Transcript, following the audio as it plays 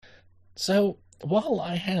So, while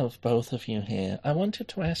I have both of you here, I wanted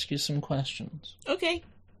to ask you some questions. Okay.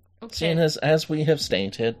 Seeing as we have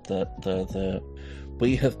stated that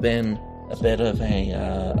we have been a bit of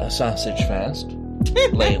a sausage fest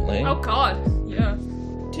lately. Oh God, yeah.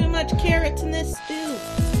 Too much carrots in this stew.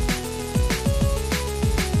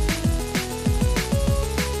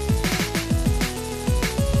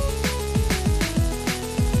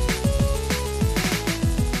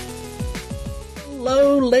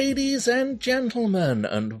 Hello, ladies and gentlemen,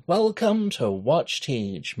 and welcome to Watch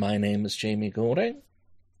Teej. My name is Jamie Goulding.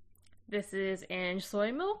 This is Ange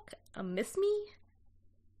Soy Milk. Miss me?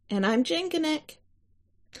 And I'm Jenkanek.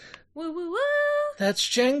 Woo woo woo! That's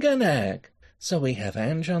Jenganek. So we have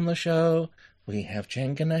Ange on the show. We have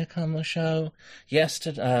Jenganek on the show.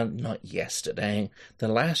 Not yesterday. The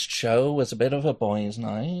last show was a bit of a boys'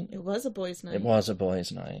 night. It was a boys' night. It was a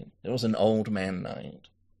boys' night. It was an old man night.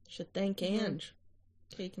 Should thank Ange.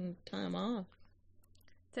 Taking time off.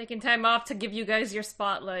 Taking time off to give you guys your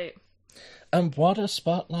spotlight. And what a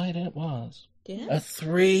spotlight it was. Yeah. A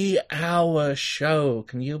 3-hour show.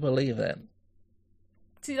 Can you believe it?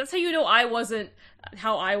 See, that's how you know I wasn't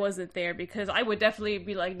there, because I would definitely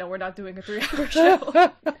be like, no, we're not doing a 3-hour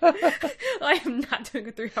show. I am not doing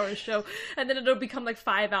a 3-hour show. And then it'll become like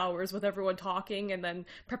 5 hours with everyone talking, and then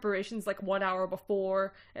preparations like 1 hour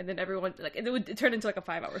before, and then everyone, like, it would turn into like a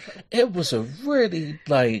 5-hour show. It was a really,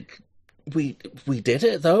 we did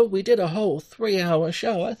it though. We did a whole 3-hour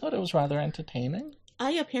show. I thought it was rather entertaining.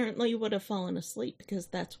 I apparently would have fallen asleep because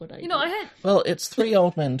that's what I do. Well, it's 3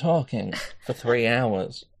 old men talking for 3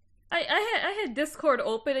 hours. I had Discord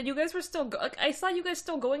open, and you guys were still I saw you guys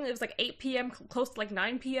still going. It was like 8 p.m. close to like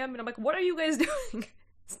 9 p.m. and I'm like, what are you guys doing?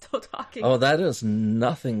 Still talking. Oh, that is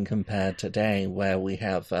nothing compared to today, where we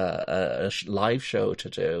have a live show to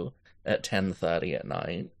do at 10:30 at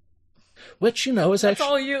night. Which, is that's actually...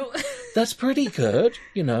 all you. That's pretty good,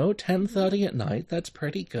 10:30 at night, that's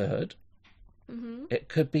pretty good. Mm-hmm. It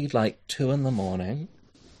could be like 2 in the morning.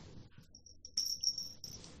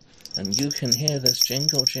 And you can hear this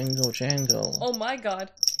jingle, jingle, jangle. Oh my God.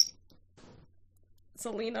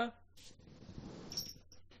 Selena.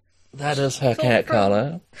 That is her cat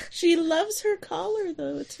collar. She loves her collar,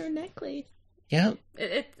 though. It's her necklace. Yep.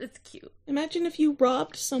 It's cute. Imagine if you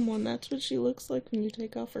robbed someone. That's what she looks like when you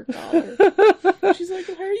take off her collar. She's like,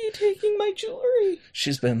 why are you taking my jewelry?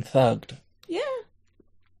 She's been thugged. Yeah.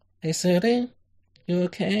 Hey, Sadie? You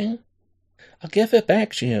okay? I'll give it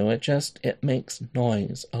back to you. It makes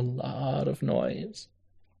noise. A lot of noise.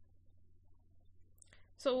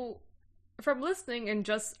 So, from listening and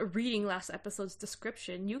just reading last episode's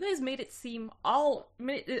description, you guys made it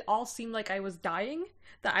all seem like I was dying.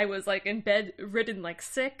 That I was like in bed, ridden, like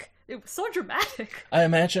sick. It was so dramatic. I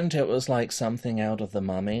imagined it was like something out of The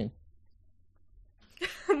Mummy.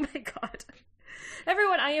 Oh my God.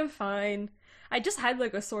 Everyone, I am fine. I just had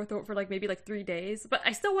like a sore throat for like maybe like 3 days, but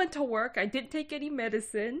I still went to work. I didn't take any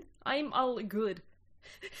medicine. I'm all good.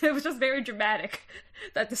 It was just very dramatic,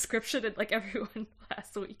 that description, and like everyone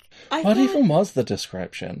last week. What even was the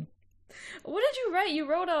description? What did you write? You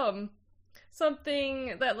wrote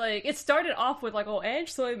something that like it started off with like, oh, Ange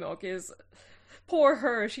Soy Milk is poor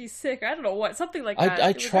her, she's sick. I don't know what, something like that.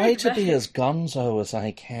 I try to be as gonzo as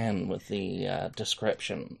I can with the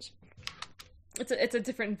descriptions. It's a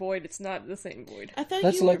different void. It's not the same void. I thought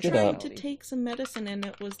you were trying to take some medicine and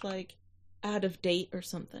it was like out of date or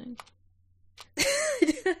something.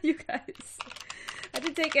 You guys, I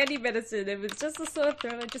didn't take any medicine. It was just a sore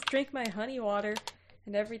throat. I just drank my honey water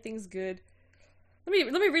and everything's good.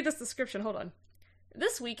 Let me read this description. Hold on.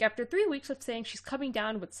 This week, after 3 weeks of saying she's coming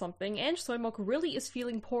down with something, Ange Soy Milk really is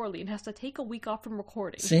feeling poorly and has to take a week off from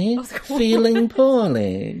recording. See? Like, feeling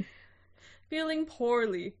poorly. Feeling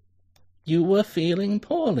poorly. You were feeling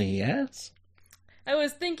poorly, yes? I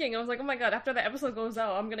was like, oh my God, after the episode goes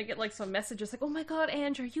out, I'm gonna get like some messages like, oh my God,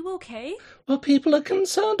 Ange, are you okay? Well, people are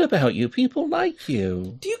concerned about you. People like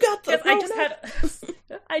you. Do you got the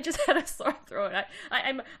I just had a sore throat.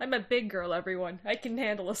 I'm a big girl, everyone. I can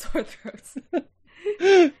handle a sore throat.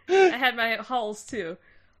 I had my Halls too.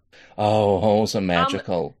 Oh, Halls are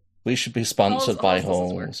magical. We should be sponsored by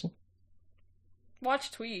Halls.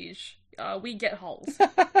 Watch Teej. We get Halls.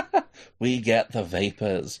 We get the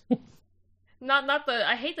vapors. Not the.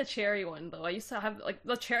 I hate the cherry one though. I used to have like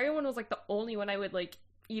the cherry one was like the only one I would like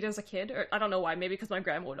eat as a kid, or I don't know why. Maybe because my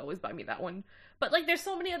grandma would always buy me that one. But like, there's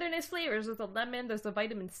so many other nice flavors. There's the lemon. There's the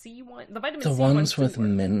vitamin C one. The ones with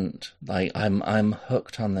mint. Like I'm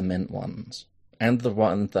hooked on the mint ones, and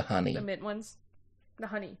the honey. The mint ones, the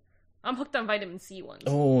honey. I'm hooked on vitamin C ones.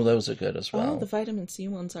 Oh, those are good as well. Oh, the vitamin C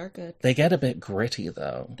ones are good. They get a bit gritty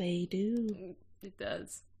though. They do. It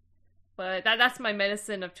does. But that's my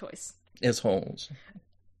medicine of choice. Is Halls.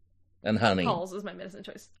 And honey. Halls is my medicine of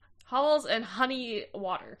choice. Halls and honey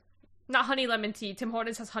water. Not honey lemon tea. Tim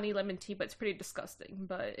Hortons has honey lemon tea, but it's pretty disgusting.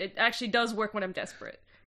 But it actually does work when I'm desperate.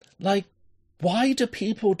 Like, why do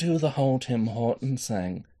people do the whole Tim Hortons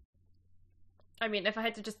thing? I mean, if I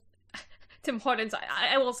had to just... Tim Hortons,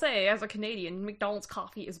 I will say, as a Canadian, McDonald's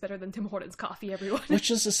coffee is better than Tim Hortons coffee, everyone. Which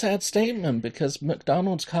is a sad statement, because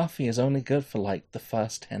McDonald's coffee is only good for, like, the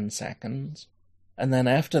first 10 seconds. And then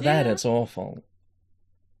after that, it's awful.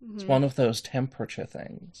 Mm-hmm. It's one of those temperature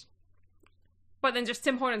things. But then just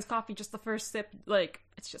Tim Hortons coffee, just the first sip, like,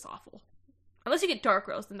 it's just awful. Unless you get dark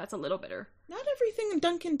roast, then that's a little better. Not everything in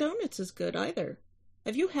Dunkin' Donuts is good, either.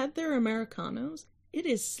 Have you had their Americanos? It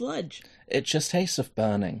is sludge. It just tastes of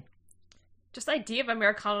burning. Just the idea of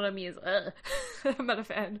Americano to me is, I'm not a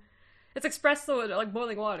fan. It's espresso in, like,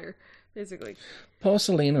 boiling water, basically. Poor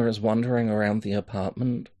Selena is wandering around the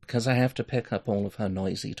apartment because I have to pick up all of her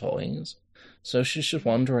noisy toys. So she's just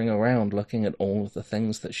wandering around looking at all of the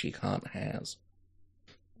things that she can't has.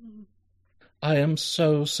 I am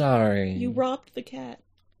so sorry. You robbed the cat.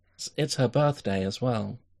 It's her birthday as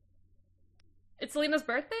well. It's Selena's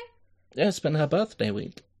birthday? Yeah, it's been her birthday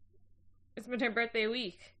week. It's been her birthday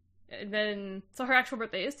week. And then, so her actual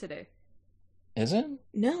birthday is today. Is it?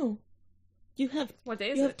 No. You have... What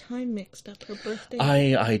day is You it? have time mixed up. Her birthday...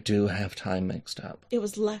 I do have time mixed up. It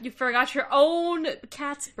was last... You forgot your own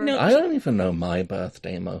cat's birthday. No, I don't even know my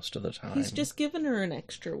birthday most of the time. He's just given her an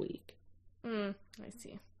extra week. I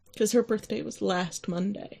see. Because her birthday was last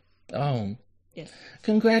Monday. Oh. Yeah.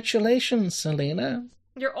 Congratulations, Selena.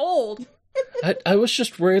 You're old. I was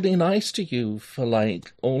just really nice to you for,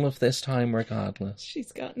 like, all of this time regardless.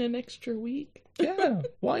 She's gotten an extra week. Yeah,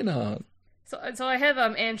 why not? So I have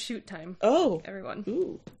and shoot time. Oh. Everyone.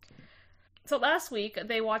 Ooh. So last week,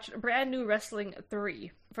 they watched Brand New Wrestling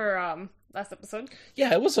 3 for last episode.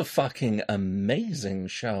 Yeah, it was a fucking amazing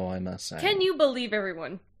show, I must say. Can you believe,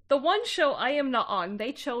 everyone? The one show I am not on,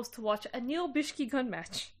 they chose to watch a Neil Bishki gun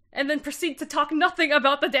match. And then proceed to talk nothing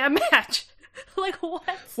about the damn match. Like, what?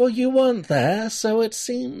 Well, you weren't there, so it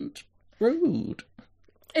seemed rude.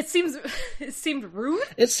 It seemed rude?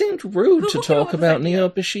 It seemed rude to Who talk came up about with this idea? Neo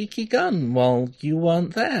Bashiki Gun while you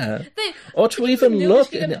weren't there. They- Or to Neil even look,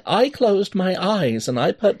 Bashiki Gun- and I closed my eyes, and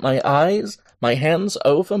I put my hands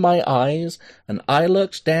over my eyes, and I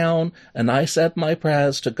looked down, and I said my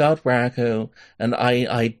prayers to God Raku, and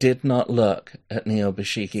I did not look at Neo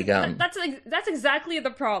Bashiki Gun. That's exactly the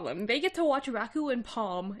problem. They get to watch Raku and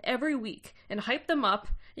Palm every week and hype them up.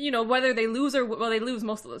 You know, whether they lose or... Well, they lose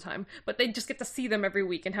most of the time. But they just get to see them every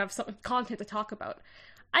week and have some content to talk about.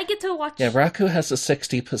 I get to watch... Yeah, Raku has a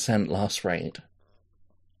 60% loss rate.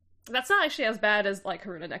 That's not actually as bad as, like,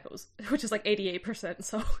 Haruna Neko's, which is, like, 88%,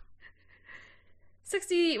 so...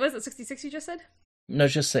 60... Was it 66 you just said? No,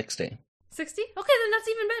 just 60. 60? Okay, then that's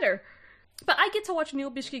even better. But I get to watch Neil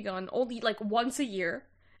Bishki Gun only, like, once a year.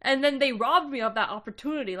 And then they robbed me of that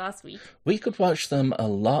opportunity last week. We could watch them a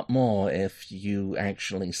lot more if you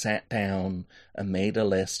actually sat down and made a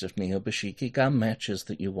list of Neo Bashiki Gun matches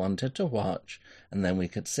that you wanted to watch, and then we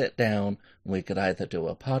could sit down and we could either do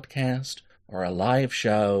a podcast or a live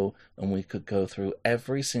show, and we could go through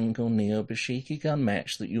every single Neo Bashiki Gun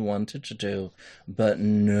match that you wanted to do. But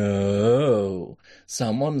no,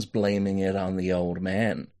 someone's blaming it on the old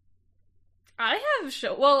man. I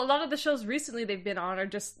have well, a lot of the shows recently they've been on are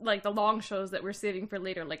just, like, the long shows that we're saving for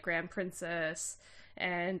later, like Grand Princess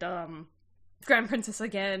and, Grand Princess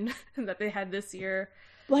again, that they had this year.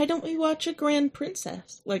 Why don't we watch a Grand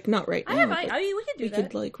Princess? Like, not right now. We could do we that.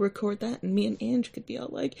 could, like, record that, and me and Ange could be all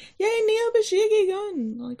like, yay, Neo Bashiki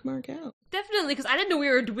Gun! Like, mark out. Definitely, because I didn't know we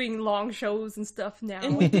were doing long shows and stuff now.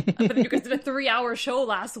 And we But then you guys did a 3-hour show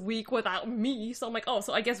last week without me, so I'm like, oh,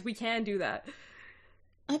 so I guess we can do that.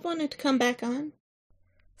 I wanted to come back on.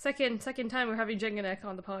 Second time we're having Jenganek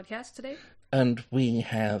on the podcast today. And we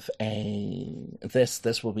have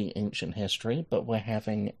this will be ancient history, but we're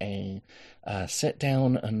having a sit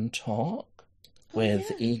down and talk with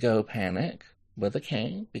Ego Panic, with a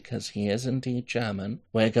K, because he is indeed German.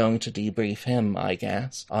 We're going to debrief him, I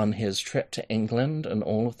guess, on his trip to England and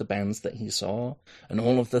all of the bands that he saw and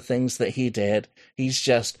all of the things that he did. He's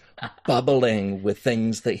just bubbling with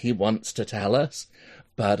things that he wants to tell us.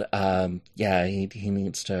 But, he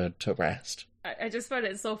needs to rest. I just found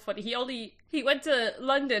it so funny. He went to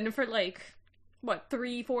London for, like,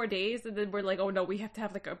 3-4 days, and then we're like, oh no, we have to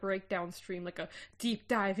have, like, a breakdown stream, like a deep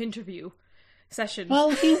dive interview session.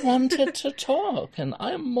 Well, he wanted to talk, and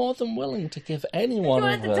I'm more than willing to give anyone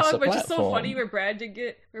of us a platform. Which is so funny. We're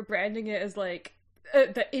branding it as, like,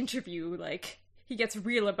 the interview, like... he gets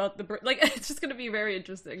real about the Brit. Like, it's just gonna be very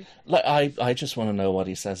interesting. Like, I just want to know what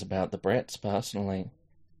he says about the Brits, personally.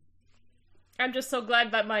 I'm just so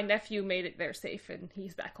glad that my nephew made it there safe and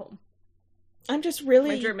he's back home. I'm just My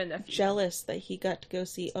really German nephew. jealous that he got to go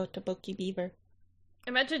see Otoboki Beaver.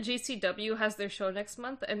 Imagine GCW has their show next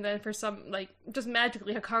month, and then for some, like, just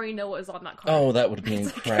magically Hikari Noa is on that card. Oh, that would be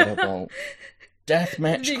It's incredible.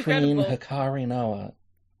 Deathmatch It'd be Queen incredible. Hikari Noa.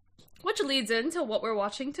 Which leads into what we're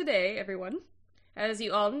watching today, everyone. As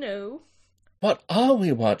you all know. What are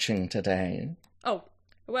we watching today? Oh,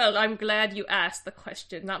 well, I'm glad you asked the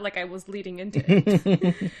question, not like I was leading into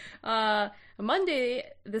it. Monday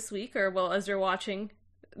this week, or well, as you're watching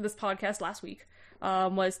this podcast last week,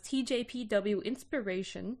 was TJPW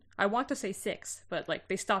Inspiration. I want to say 6, but like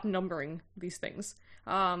they stopped numbering these things.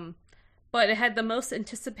 But it had the most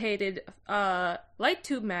anticipated light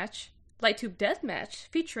tube death match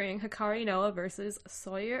featuring Hikari Noa versus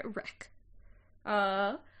Sawyer Wreck.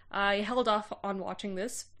 I held off on watching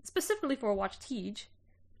this specifically for Watch Teej,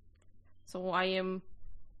 so I am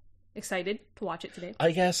excited to watch it today.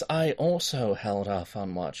 I guess I also held off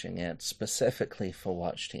on watching it specifically for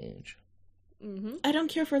Watch Teej. Mm-hmm. I don't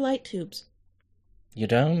care for light tubes. You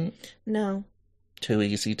don't? No. Too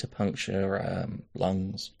easy to puncture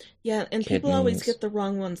lungs. Yeah, and people always Kidneys. get the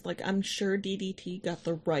wrong ones. Like, I'm sure DDT got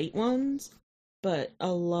the right ones, but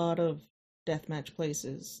a lot of deathmatch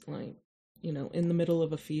places, like, you know, in the middle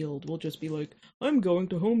of a field, will just be like, I'm going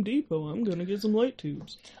to Home Depot, I'm gonna get some light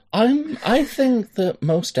tubes. I think that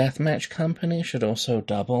most deathmatch companies should also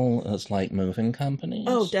double as, like, moving companies.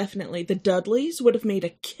 Oh, definitely. The Dudleys would have made a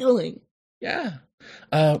killing. Yeah.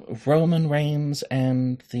 Roman Reigns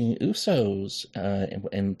and the Usos,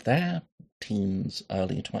 in their teens,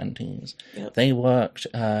 early 20s, Yep. they worked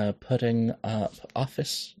putting up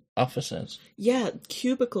offices. Yeah,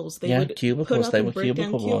 cubicles. They Yeah, would cubicles. put up They and were break down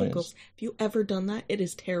cubicle boys. cubicles. If you ever done that, it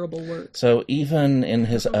is terrible work. So even in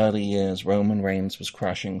his early years, Roman Reigns was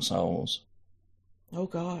crushing souls. Oh,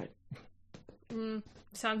 God.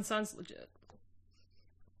 Sounds legit.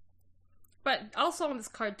 But also on this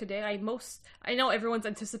card today, I know everyone's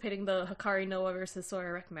anticipating the Hikari Noa versus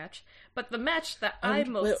Sawyer Wreck match, but the match that I'm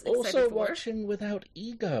And most we're excited also for. watching without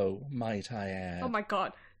ego, might I add. Oh my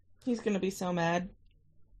god! He's gonna be so mad.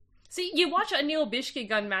 See, you watched a Neil Bishke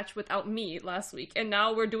gun match without me last week, and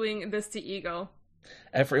now we're doing this to Ego.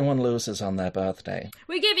 Everyone loses on their birthday.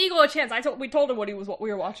 We gave Ego a chance. We told him what we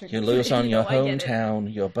were watching. You lose on your I get it.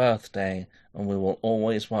 hometown, your birthday, and we will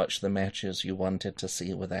always watch the matches you wanted to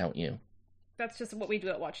see without you. That's just what we do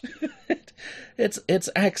at Watch TV. It's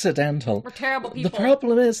accidental. We're terrible people. The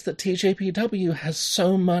problem is that TJPW has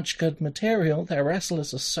so much good material. Their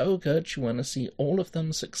wrestlers are so good. You want to see all of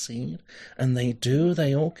them succeed. And they do.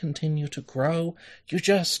 They all continue to grow. You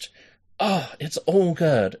just... Oh, it's all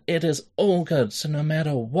good. It is all good. So no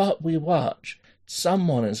matter what we watch,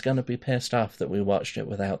 someone is going to be pissed off that we watched it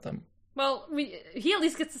without them. Well, he at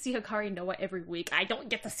least gets to see Hikari Noa every week. I don't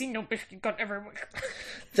get to see no Bishke gun every week.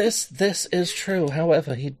 This is true.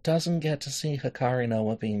 However, he doesn't get to see Hikari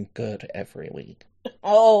Noa being good every week.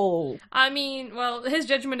 Oh. I mean, well, his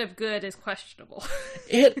judgment of good is questionable.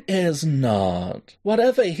 It is not.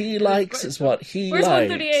 Whatever he likes is what he Where's likes.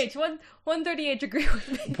 138? 138 agree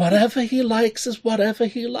with me. Whatever he likes is whatever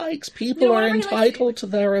he likes. People You know, are whatever he likes- entitled to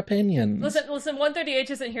their opinions. Listen,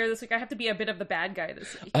 138 isn't here this week. I have to be a bit of the bad guy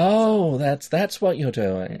this week. Oh, that's what you're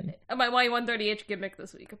doing. My 138 gimmick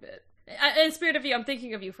this week a bit. In spirit of you, I'm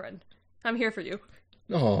thinking of you, friend. I'm here for you.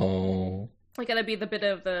 Oh. I gotta be the bit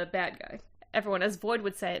of the bad guy. Everyone, as Void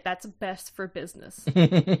would say, that's best for business.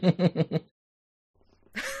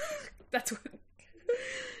 That's what...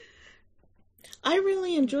 I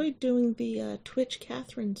really enjoyed doing the Twitch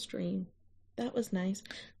Catherine stream. That was nice.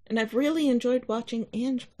 And I've really enjoyed watching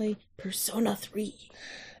Ange play Persona 3.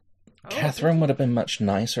 Catherine would have been much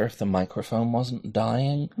nicer if the microphone wasn't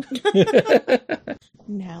dying.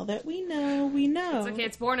 Now that we know, we know. It's okay,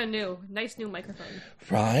 it's born anew. Nice new microphone.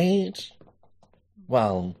 Right?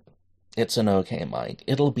 Well, it's an okay mic.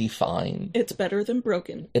 It'll be fine. It's better than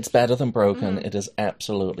broken. It's better than broken. It is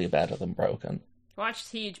absolutely better than broken. Watch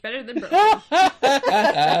Teej, better than Broken.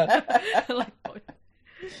 I like Void.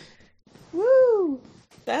 Woo!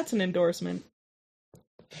 That's an endorsement.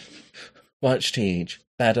 Watch Teej,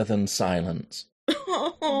 better than silence.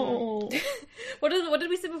 Oh. What did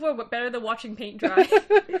we say before? What, better than watching paint dry?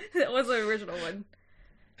 That was the original one.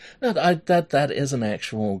 No, that is an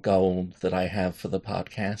actual goal that I have for the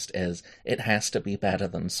podcast, is it has to be better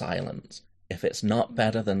than silence. If it's not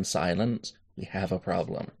better than silence, we have a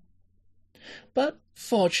problem. But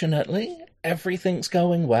fortunately, everything's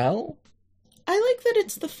going well. I like that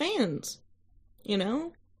it's the fans. You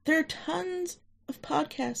know? There are tons of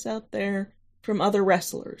podcasts out there from other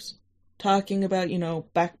wrestlers talking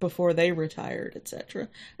about, back before they retired, etc.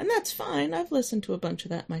 And that's fine. I've listened to a bunch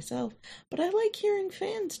of that myself. But I like hearing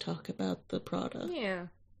fans talk about the product. Yeah.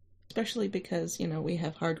 Especially because, we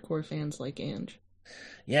have hardcore fans like Ange.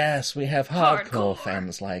 Yes, we have hardcore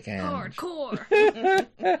fans like Ange. Hardcore.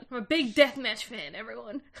 I'm a big deathmatch fan,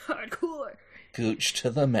 everyone. Hardcore. Gooch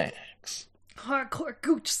to the max. Hardcore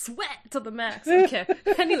gooch sweat to the max. Okay.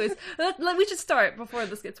 Anyways, we should start before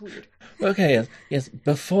this gets weird. Okay, yes,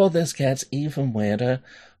 before this gets even weirder,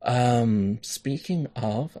 speaking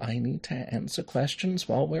of, I need to answer questions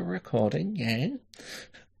while we're recording, yeah?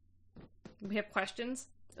 We have questions?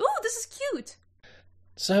 Ooh, this is cute!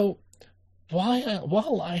 So,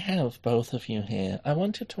 while I have both of you here, I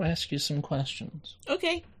wanted to ask you some questions.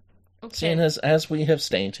 Okay. Seeing as we have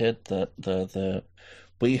stated that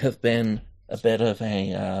we have been a bit of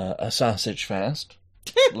a sausage fest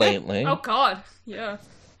lately. Oh God, yeah.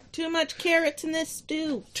 Too much carrots in this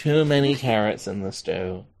stew. Too many carrots in the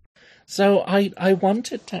stew. So I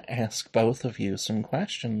wanted to ask both of you some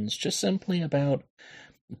questions, just simply about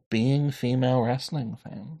being female wrestling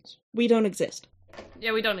fans. We don't exist.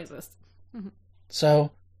 Yeah, we don't exist. Mm-hmm.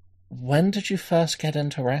 So, when did you first get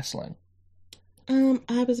into wrestling?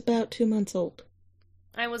 I was about 2 months old.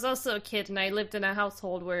 I was also a kid, and I lived in a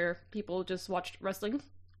household where people just watched wrestling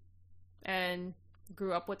and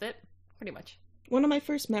grew up with it, pretty much. One of my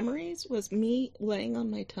first memories was me laying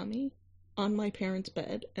on my tummy on my parents'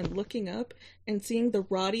 bed and looking up and seeing the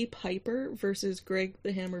Roddy Piper versus Greg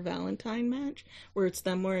the Hammer Valentine match, where it's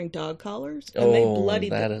them wearing dog collars, and they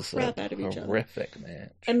bloodied the crap out of each other. Horrific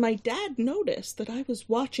match. And my dad noticed that I was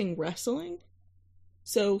watching wrestling,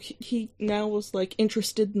 so he now was,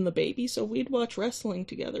 interested in the baby, so we'd watch wrestling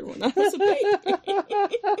together when I was a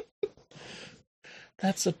baby.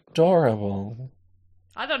 That's adorable.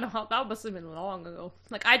 I don't know how, that must have been long ago.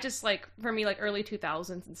 I just, for me, early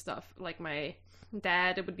 2000s and stuff, my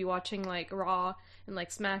dad would be watching, Raw and,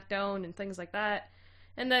 SmackDown and things like that.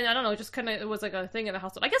 And then, I don't know, just kind of, it was, a thing in the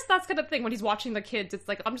household. I guess that's kind of thing when he's watching the kids. It's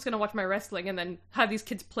I'm just gonna watch my wrestling and then have these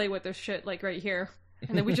kids play with their shit, right here.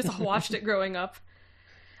 And then we just watched it growing up.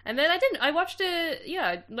 And then I watched it,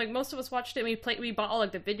 yeah, most of us watched it, and we bought all,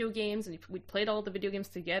 the video games, and we played all the video games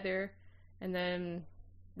together. And then...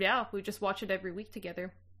 yeah, we just watch it every week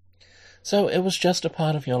together. So it was just a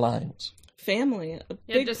part of your lives? Family, a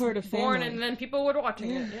big part of family. Born and then people were watching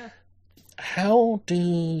it, yeah. How do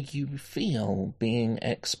you feel being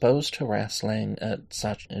exposed to wrestling at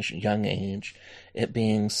such a young age, it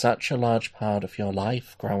being such a large part of your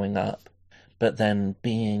life growing up, but then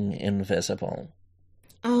being invisible?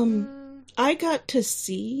 I got to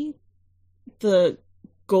see the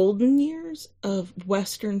golden years of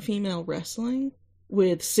Western female wrestling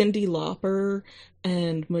with Cyndi Lauper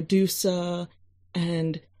and Medusa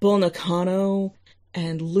and Bull Nakano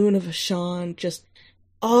and Luna Vachon, just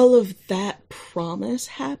all of that promise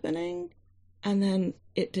happening, and then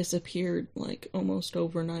it disappeared almost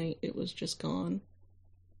overnight. It was just gone.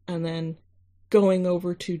 And then going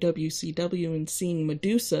over to WCW and seeing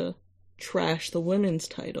Medusa trash the women's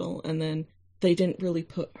title, and then they didn't really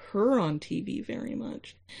put her on TV very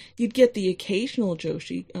much. You'd get the occasional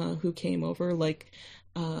Joshi who came over,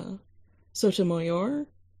 Sotomayor.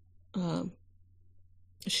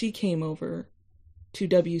 She came over to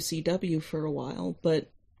WCW for a while,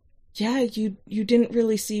 but yeah, you didn't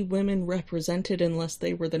really see women represented unless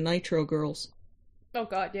they were the Nitro girls. Oh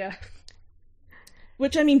God, yeah.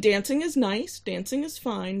 Which, dancing is nice, dancing is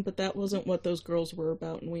fine, but that wasn't what those girls were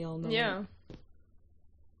about, and we all know yeah. it.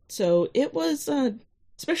 So it was,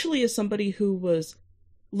 especially as somebody who was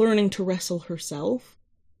learning to wrestle herself,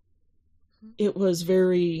 it was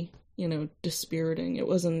very, dispiriting. It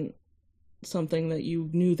wasn't something that you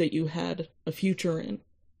knew that you had a future in.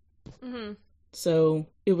 Mm-hmm. So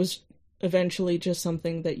it was eventually just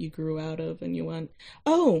something that you grew out of, and you went,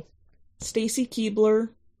 oh, Stacy Keibler,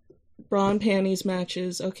 bra and panties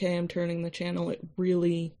matches, okay, I'm turning the channel. It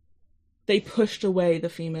really, they pushed away the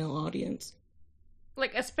female audience.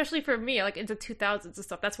 Especially for me, in the 2000s and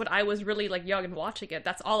stuff, that's when I was really, young and watching it.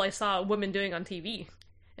 That's all I saw women doing on TV.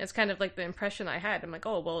 And it's kind of, the impression I had. I'm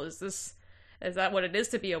oh, well, is that what it is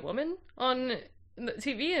to be a woman on the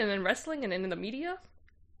TV and in wrestling and in the media?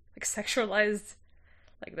 Sexualized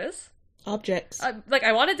like this? Objects.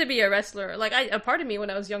 I wanted to be a wrestler. A part of me when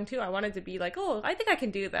I was young, too, I wanted to be oh, I think I can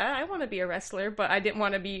do that. I want to be a wrestler, but I didn't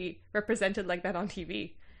want to be represented like that on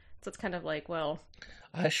TV. So it's kind of well...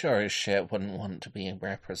 I sure as shit wouldn't want to be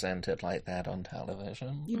represented like that on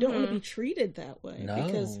television. You don't want to be treated that way. No.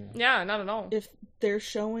 Because yeah, not at all. If they're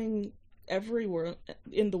showing everywhere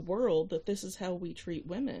in the world that this is how we treat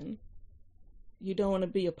women, you don't want to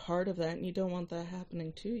be a part of that, and you don't want that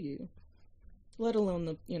happening to you. Let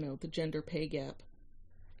alone the gender pay gap.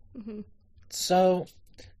 Mm-hmm. So,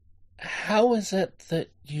 how is it that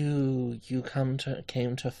you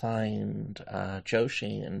came to find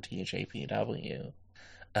Joshi and TJPW,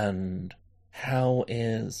 and how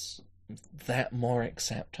is that more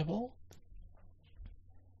acceptable?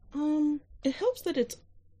 It helps that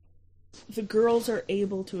the girls are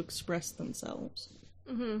able to express themselves.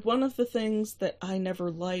 Mm-hmm. One of the things that I never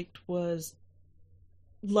liked was,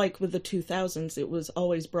 like with the 2000s, it was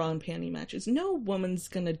always bra and panty matches. No woman's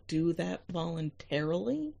gonna do that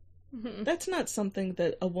voluntarily. Mm-hmm. That's not something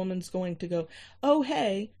that a woman's going to go, oh,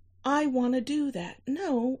 hey, I want to do that.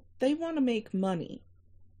 No, they want to make money.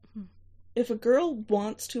 Mm-hmm. If a girl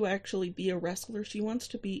wants to actually be a wrestler, she wants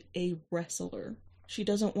to be a wrestler. She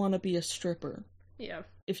doesn't want to be a stripper. Yeah.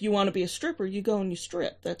 If you want to be a stripper, you go and you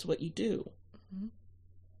strip. That's what you do. Mm-hmm.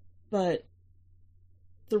 But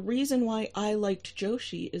the reason why I liked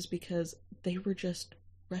Joshi is because they were just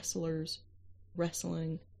wrestlers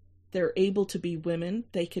wrestling. They're able to be women.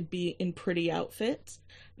 They could be in pretty outfits.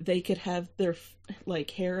 They could have their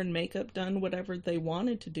hair and makeup done, whatever they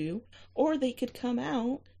wanted to do, or they could come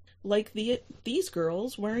out like these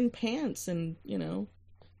girls wearing pants and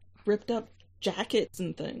ripped up jackets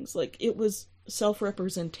and things. Like, it was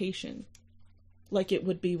self-representation, like it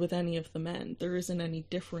would be with any of the men. There isn't any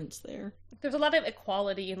difference there. There's a lot of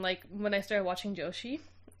equality in, like, when I started watching Joshi.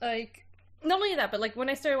 Like, not only that, but, like, when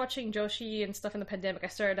I started watching Joshi and stuff in the pandemic, I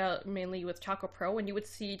started out mainly with Chaco Pro, and you would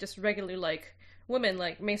see just regular, like, women,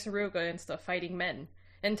 like Mesa Ruga and stuff, fighting men.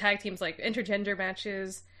 And tag teams, like, intergender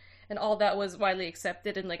matches, and all that was widely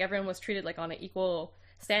accepted, and, like, everyone was treated, like, on an equal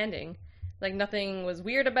standing. Like, nothing was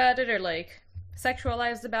weird about it, or, like,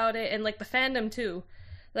 sexualized about it, and, like, the fandom, too.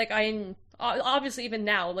 Like, obviously, even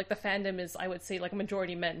now, like, the fandom is, I would say, like, a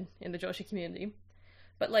majority men in the Joshi community.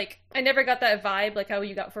 But, like, I never got that vibe, like, how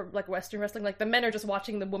you got for, like, Western wrestling. Like, the men are just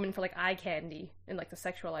watching the women for, like, eye candy and, like, to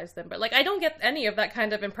sexualize them. But, like, I don't get any of that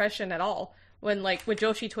kind of impression at all when, like, with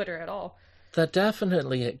Joshi Twitter at all. That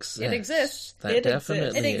definitely exists. It exists. It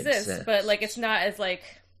exists. But, like, it's not as, like...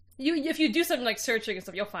 If you do something, like, searching and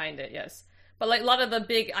stuff, you'll find it, yes. But, like, a lot of the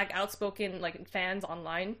big, like, outspoken, like, fans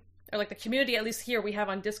online... or, like, the community, at least here, we have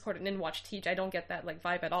on Discord and in Watch Teej, I don't get that, like,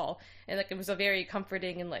 vibe at all. And, like, it was a very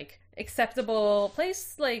comforting and, like, acceptable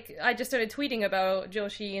place. Like, I just started tweeting about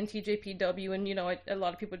Joshi and TJPW, and, a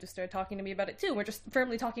lot of people just started talking to me about it, too. We're just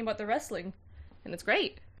firmly talking about the wrestling. And it's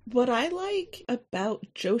great. What I like about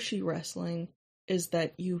Joshi wrestling is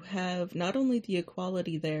that you have not only the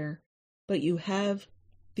equality there, but you have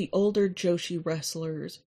the older Joshi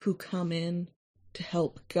wrestlers who come in to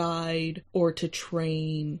help guide or to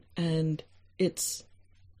train, and it's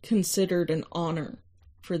considered an honor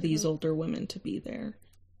for these older women to be there.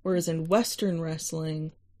 Whereas in Western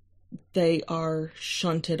wrestling, they are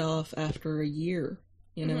shunted off after a year,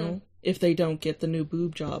 if they don't get the new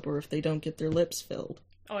boob job or if they don't get their lips filled.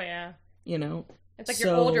 Oh, yeah. It's like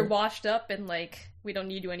you're old, you're washed up, and, like, we don't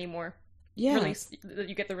need you anymore. Yeah.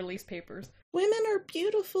 You get the release papers. Women are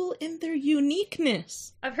beautiful in their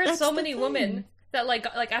uniqueness. I've heard so many women that, like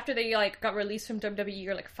after they, like, got released from WWE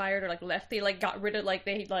or, like, fired or, like, left, they, like, got rid of, like,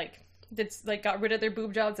 they, like, got rid of their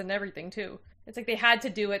boob jobs and everything, too. It's like they had to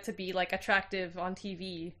do it to be, like, attractive on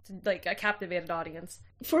TV, to, like, a captivated audience.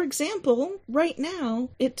 For example, right now,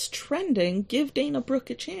 it's trending, give Dana Brooke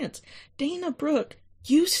a chance. Dana Brooke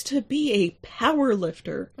used to be a power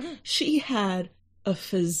lifter. She had a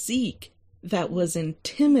physique that was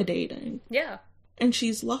intimidating. Yeah. And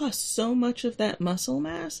she's lost so much of that muscle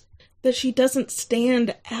mass that she doesn't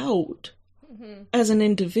stand out as an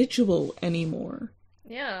individual anymore.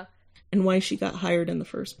 Yeah. And why she got hired in the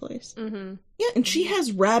first place. Mm-hmm. Yeah, and she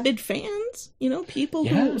has rabid fans. People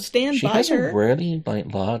who stand by her. She has a really,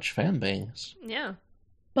 like, large fan base. Yeah.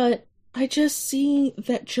 But I just see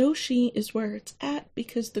that Joshi is where it's at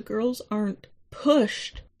because the girls aren't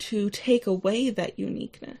pushed to take away that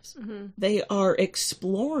uniqueness. Mm-hmm. They are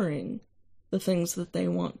exploring the things that they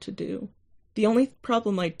want to do. The only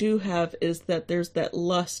problem I do have is that there's that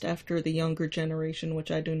lust after the younger generation,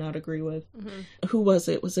 which I do not agree with. Mm-hmm. Who was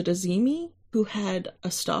it? Was it Azimi who had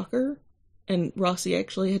a stalker? And Rossi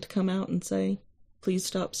actually had to come out and say, please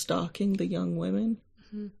stop stalking the young women.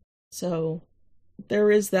 Mm-hmm. So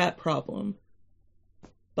there is that problem.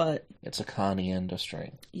 But it's a carny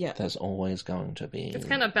industry. Yeah. There's always going to be... It's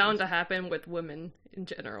kind of bound to happen with women in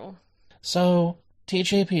general. So,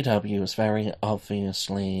 TJPW is very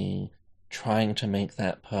obviously trying to make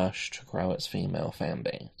that push to grow its female fan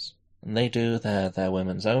base. And they do their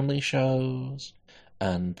women's only shows,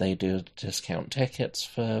 and they do discount tickets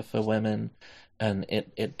for women, and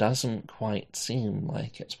it doesn't quite seem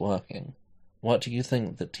like it's working. What do you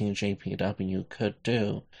think that TJPW could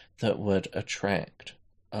do that would attract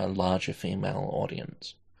a larger female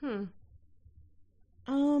audience?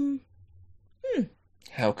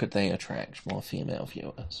 How could they attract more female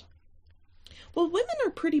viewers? Well, women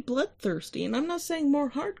are pretty bloodthirsty, and I'm not saying more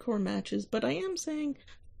hardcore matches, but I am saying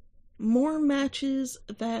more matches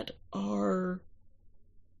that are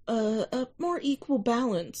a more equal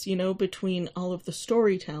balance, you know, between all of the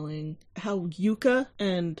storytelling. How Yuka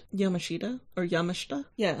and Yamashita,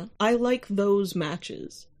 yeah, I like those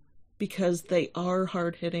matches because they are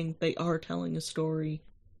hard-hitting, they are telling a story,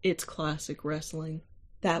 it's classic wrestling.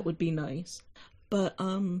 That would be nice. But,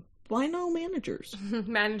 why no managers?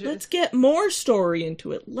 Managers. Let's get more story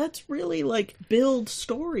into it. Let's really, like, build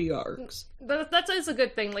story arcs. That's a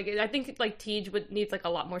good thing. Like, I think, like, Teej would need, like, a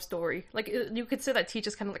lot more story. Like, you could say that Teej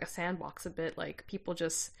is kind of like a sandbox a bit. Like, people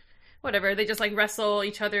just, whatever, they just, like, wrestle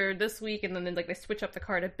each other this week, and then, like, they switch up the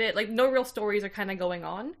card a bit. Like, no real stories are kind of going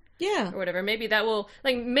on. Yeah. Or whatever. Maybe that will,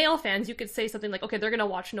 like, male fans, you could say something like, okay, they're gonna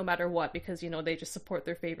watch no matter what, because, you know, they just support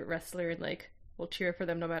their favorite wrestler, and, like, will cheer for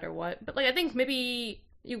them no matter what. But, like, I think maybe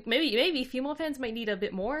female fans might need a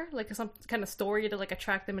bit more, like some kind of story to like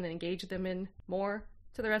attract them and engage them in more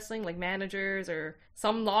to the wrestling, like managers or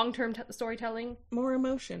some long-term storytelling. More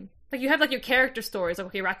emotion. Like you have like your character stories, like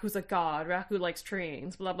okay, Raku's a god, Raku likes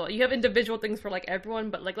trains, blah blah. You have individual things for like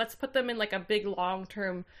everyone, but like let's put them in like a big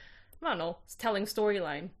long-term, I don't know, telling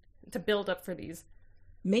storyline to build up for these.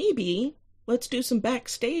 Maybe let's do some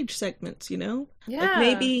backstage segments, you know? Yeah. Like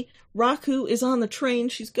maybe Raku is on the train,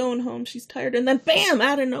 she's going home, she's tired, and then BAM!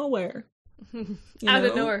 Out of nowhere. Out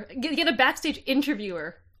of nowhere. Get a backstage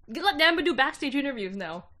interviewer. Let Namba do backstage interviews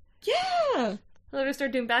now. Yeah! Let her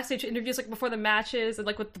start doing backstage interviews like before the matches and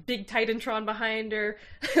like with the big Titantron behind her.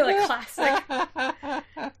 Like classic.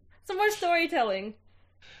 Some more storytelling.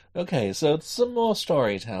 Okay, so some more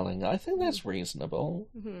storytelling. I think that's reasonable.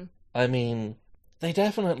 Mm-hmm. I mean, they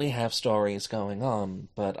definitely have stories going on,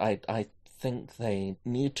 but I think they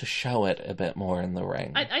need to show it a bit more in the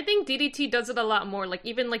ring. I think DDT does it a lot more. Like,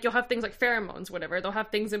 even, like, you'll have things like pheromones, whatever. They'll have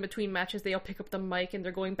things in between matches. They'll pick up the mic and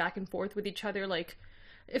they're going back and forth with each other. Like,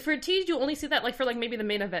 if for Teej, you only see that, like, for, like, maybe the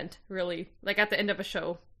main event, really. Like, at the end of a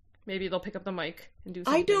show. Maybe they'll pick up the mic and do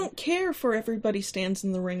something. I don't care for everybody stands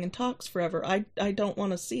in the ring and talks forever. I don't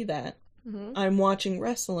want to see that. Mm-hmm. I'm watching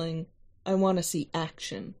wrestling. I want to see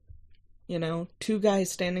action. You know, two guys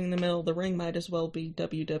standing in the middle of the ring might as well be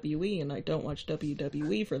WWE, and I don't watch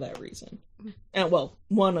WWE for that reason. And, well,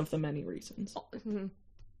 one of the many reasons. Mm-hmm.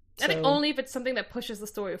 I think only if it's something that pushes the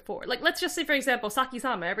story forward. Like, let's just say, for example,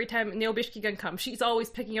 Saki-sama, every time Neobishikigun comes, she's always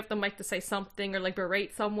picking up the mic to say something, or, like,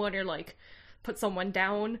 berate someone, or, like, put someone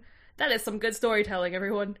down. That is some good storytelling,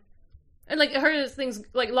 everyone. And, like, her things,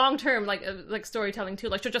 like, long-term, like storytelling, too.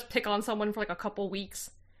 Like, she'll just pick on someone for, like, a couple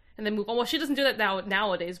weeks. And then move on. Well, she doesn't do that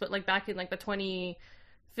nowadays, but like back in like the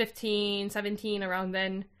 2015, 17, around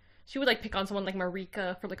then, she would like pick on someone like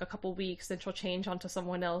Marika for like a couple weeks, then she'll change onto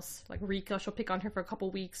someone else. Like Rika, she'll pick on her for a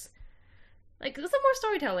couple weeks. Like, there's some more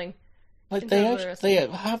storytelling. Like, they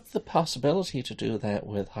have the possibility to do that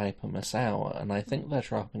with Hyper Misawa, and I think they're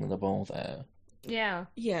dropping the ball there. Yeah.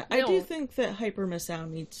 Yeah, I do think that Hyper Misao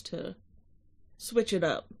needs to switch it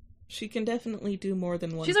up. She can definitely do more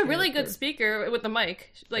than one. She's a really good speaker with the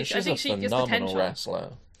mic. Like, She's I think she gets potential.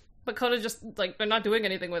 Wrestler. But Coda just, like, they're not doing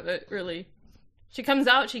anything with it, really. She comes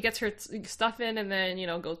out, she gets her stuff in, and then, you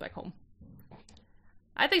know, goes back home.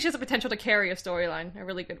 I think she has the potential to carry a storyline, a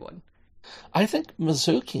really good one. I think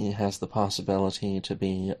Mizuki has the possibility to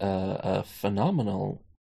be a phenomenal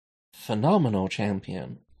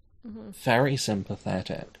champion. Mm-hmm. Very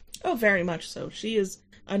sympathetic. Oh, very much so. She is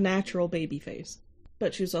a natural babyface.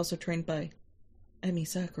 But she was also trained by Emi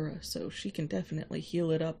Sakura, so she can definitely heal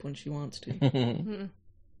it up when she wants to. Mm-hmm.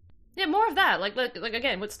 Yeah, more of that. Like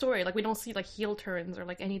again, with story, like we don't see like heel turns or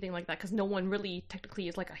like anything like that because no one really technically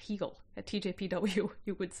is like a heel at TJPW.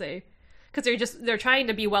 You would say, because they're trying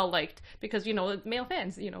to be well liked because you know male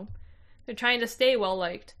fans, you know, they're trying to stay well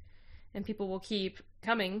liked, and people will keep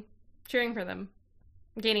coming, cheering for them,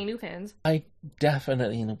 gaining new fans. I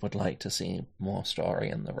definitely would like to see more story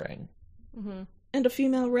in the ring. Mm-hmm. And a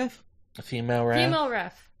female ref. A female ref? Female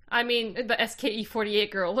ref. I mean, the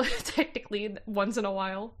SKE48 girl, technically, once in a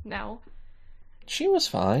while, now. She was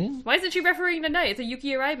fine. Why isn't she refereeing tonight? It's a Yuki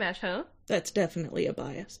Arai match, huh? That's definitely a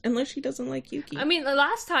bias. Unless she doesn't like Yuki. I mean,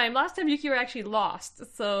 last time Yuki Arai actually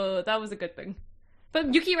lost, so that was a good thing.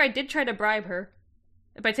 But Yuki Arai did try to bribe her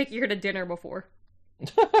by taking her to dinner before.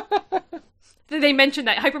 They mentioned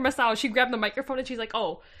that. Hyper Masao, she grabbed the microphone and she's like,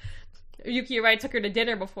 oh, Yuki Arai took her to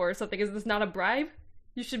dinner before or something. Is this not a bribe?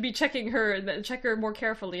 You should be checking her and then check her more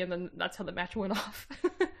carefully, and then that's how the match went off.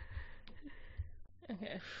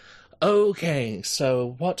 Okay. Okay,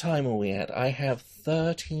 so what time are we at? I have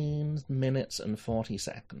 13 minutes and 40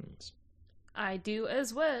 seconds. I do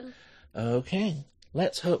as well. Okay,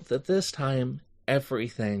 let's hope that this time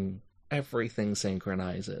everything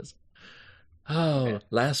synchronizes. Oh, Okay.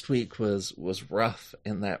 last week was rough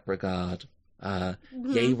in that regard.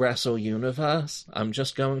 Yay Wrestle Universe, I'm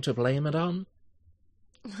just going to blame it on.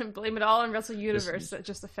 Blame it all on Wrestle Universe that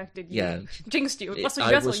just affected you. Yeah. Jinxed you. I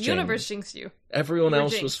Wrestle was Universe jinxed you. Everyone You were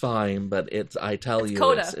else jinxed. was fine, but it's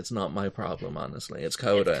Coda. it's not my problem, honestly. It's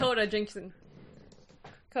Coda. It's Coda jinxing.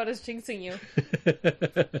 Coda's jinxing you.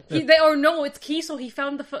 It's Kiesel. He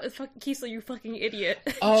found the Kiesel, you fucking idiot.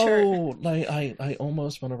 Oh, Sure. like I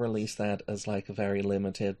almost want to release that as like a very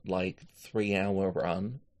limited, like 3-hour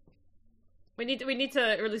run. We need to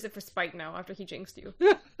release it for Spike now after he jinxed you.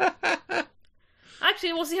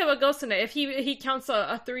 Actually, we'll see how it goes tonight. If he counts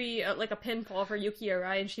a 3, like a pinfall for Yuki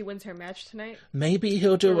Arai, and she wins her match tonight. Maybe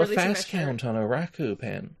he'll do We're a releasing fast that shirt. count on a Raku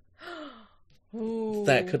pin. Ooh.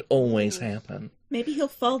 That could always happen. Maybe he'll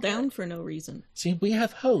fall down for no reason. See, we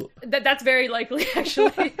have hope. That's very likely,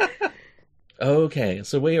 actually. Okay,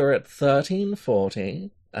 so we are at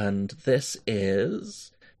 13:40, and this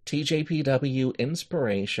is TJPW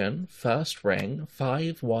Inspiration, first ring,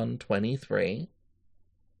 5/1/23.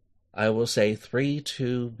 I will say 3,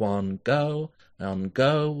 2, 1, go. On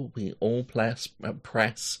go, we all press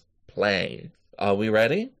play. Are we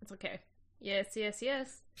ready? It's okay. Yes.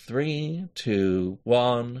 3, 2,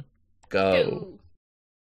 1, go.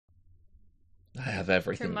 I have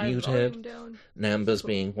everything Turn my volume muted. down. Namba's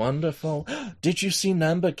being wonderful. Did you see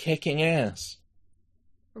Namba kicking ass?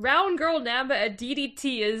 Round Girl Namba at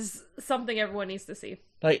DDT is something everyone needs to see.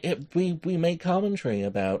 Like, we made commentary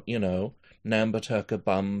about, Namba took a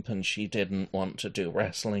bump and she didn't want to do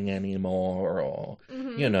wrestling anymore, or,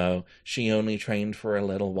 she only trained for a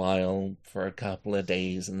little while, for a couple of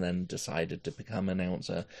days, and then decided to become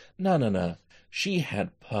announcer. No. She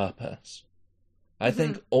had purpose. I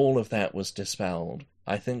think all of that was dispelled.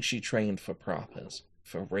 I think she trained for propers.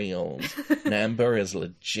 For reals. Namba is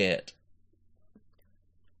legit.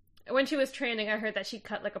 When she was training, I heard that she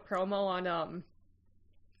cut like a promo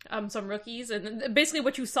on some rookies, and basically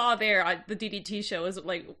what you saw there at the DDT show is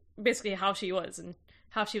like basically how she was and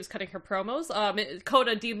how she was cutting her promos.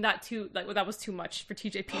 Coda deemed that that was too much for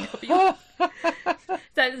TJPW.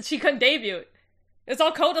 That she couldn't debut. It's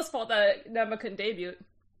all Coda's fault that Namba couldn't debut.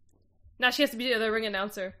 Now she has to be the ring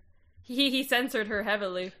announcer. He censored her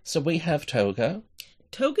heavily. So we have Toga.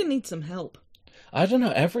 Toga needs some help. I don't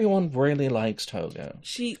know, everyone really likes Toga.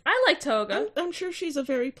 I like Toga. I'm sure she's a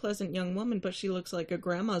very pleasant young woman, but she looks like a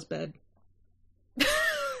grandma's bed.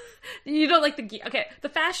 You don't like the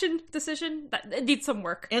fashion decision? It needs some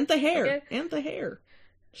work. And the hair. Okay?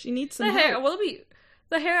 She needs some The hair. help. Well,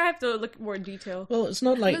 the hair I have to look more in detail. Well, it's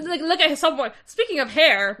not like... Look at someone. Speaking of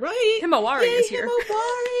hair, Right? Himawari Yay, is here.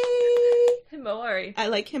 Himawari! Himawari. I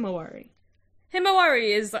like Himawari.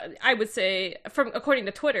 Himawari is, I would say, according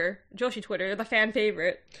to Twitter, Joshi Twitter, the fan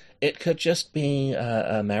favorite. It could just be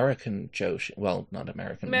American Joshi. Well, not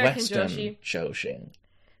American Western Joshi.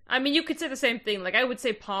 I mean, you could say the same thing. Like, I would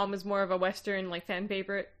say Palm is more of a Western, fan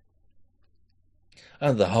favorite.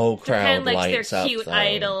 And the whole crowd Japan likes lights their up, cute though.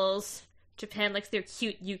 idols. Japan likes their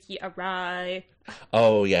cute Yuki Arai.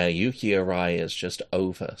 Oh, yeah, Yuki Arai is just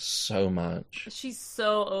over so much. She's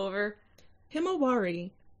so over.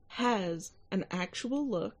 Himawari has an actual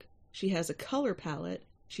look. She has a color palette.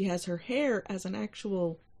 She has her hair as an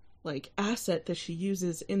actual, asset that she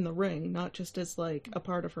uses in the ring, not just as, a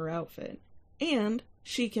part of her outfit. And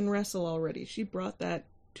she can wrestle already. She brought that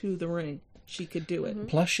to the ring. She could do it.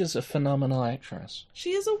 Plus, she's a phenomenal actress.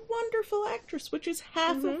 She is a wonderful actress, which is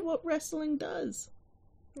half of what wrestling does.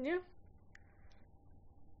 Yeah.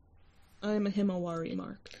 I am a Himawari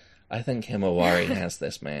mark. I think Himawari has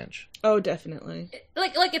this match. Oh, definitely.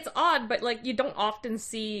 It's odd, but you don't often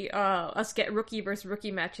see us get rookie versus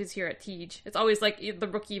rookie matches here at Teej. It's always the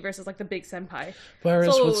rookie versus the big senpai.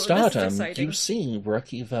 Whereas So, with this is Stardom, exciting. you see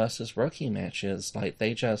rookie versus rookie matches.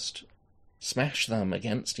 They just smash them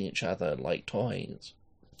against each other like toys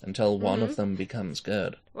until one of them becomes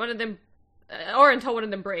good. One of them, or until one of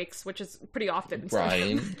them breaks, which is pretty often. So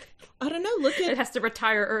Right. I don't know. Look it at has to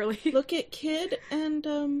retire early. look at Kid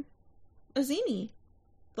and Azini.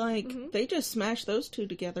 They just smashed those two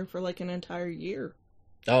together for an entire year.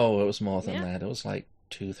 Oh, it was more than Yeah. that. It was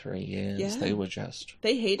 2-3 years. Yeah. They were just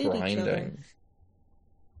They hated grinding. each other.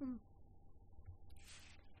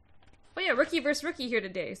 But yeah, rookie versus rookie here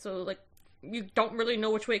today. So you don't really know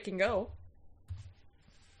which way it can go.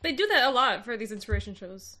 They do that a lot for these inspiration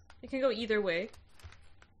shows. It can go either way.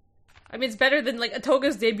 I mean, it's better than, like,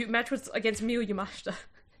 Atoga's debut match was against Miyu Yamashita.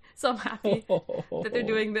 So I'm happy that they're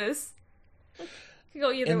doing this. It can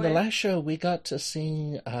go either way. In the last show, we got to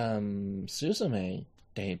see Suzume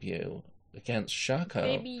debut against Shako.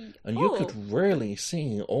 Maybe... And you could really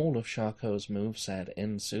see all of Shako's moveset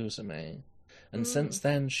in Suzume. And since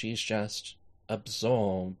then, she's just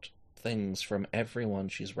absorbed things from everyone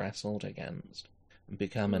she's wrestled against and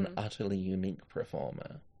become an utterly unique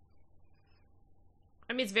performer.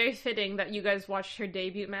 I mean, it's very fitting that you guys watched her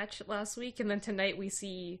debut match last week, and then tonight we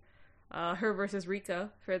see her versus Rika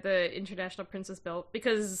for the International Princess Belt,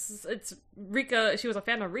 because it's Rika, she was a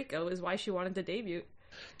fan of Rico, is why she wanted to debut.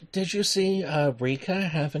 Did you see Rika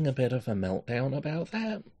having a bit of a meltdown about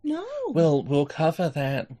that? No. We'll cover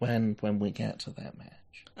that when we get to that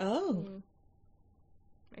match. Oh.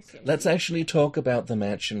 I see. Let's actually talk about the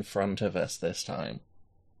match in front of us this time.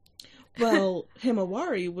 Well,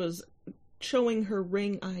 Himawari was showing her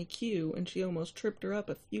ring IQ, and she almost tripped her up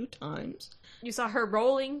a few times. You saw her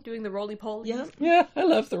rolling, doing the roly-polies? Yep. Yeah, I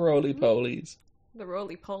love the roly-polies. The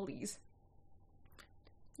roly-polies.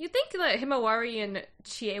 You think that Himawari and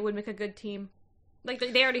Chie would make a good team? Like,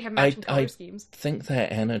 they already have matching color schemes. I think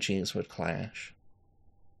their energies would clash.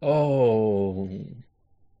 Oh.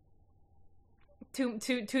 Too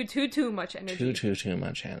much energy. Too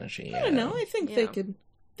much energy, yeah. I don't know, I think they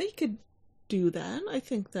could do that. I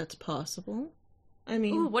think that's possible. I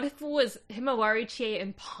mean... Ooh, what if it was Himawari, Chie,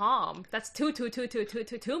 and Palm? That's too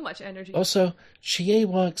much energy. Also, Chie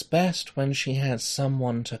works best when she has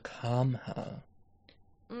someone to calm her.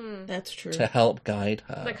 That's true. To help guide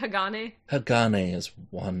her. Like Hagane. Hagane is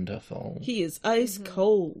wonderful. He is ice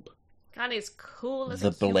cold. Hagane is cool as the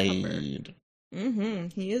a blade.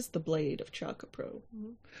 He is the blade of Chaka Pro.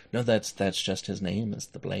 No, that's just his name, is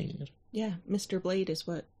the Blade. Yeah, Mr. Blade is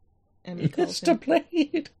what Emmy calls him. Mr.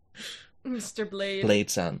 Blade. Mr. Blade.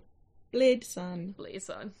 Blade-san. Blade-san.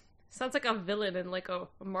 Blade-san. Sounds like a villain in, like, a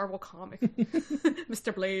Marvel comic.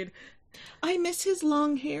 Mr. Blade. I miss his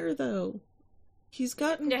long hair, though. He's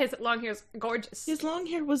gotten... Yeah, his long hair is gorgeous. His long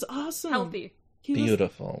hair was awesome. Healthy.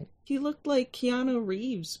 Beautiful. He looked like Keanu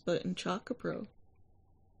Reeves, but in Chaka Pro.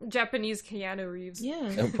 Japanese Keanu Reeves. Yeah.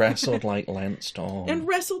 And wrestled like Lance Storm. And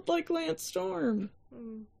wrestled like Lance Storm.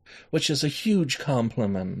 Which is a huge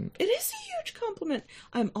compliment. It is a huge compliment.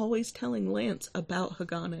 I'm always telling Lance about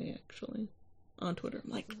Hagane, actually, on Twitter. I'm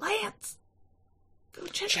like, Lance! Go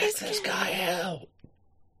check this guy out!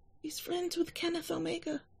 He's friends with Kenneth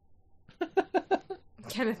Omega.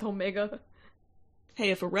 Kenneth Omega. Hey,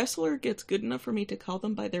 if a wrestler gets good enough for me to call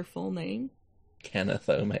them by their full name... Kenneth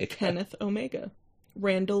Omega. Kenneth Omega.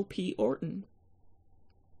 Randall P. Orton.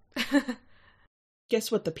 Guess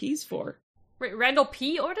what the P's for? Wait, Randall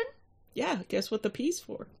P. Orton? Yeah, guess what the P's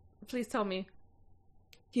for? Please tell me.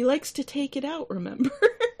 He likes to take it out, remember?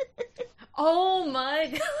 Oh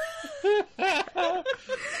my god.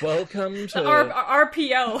 Welcome to... The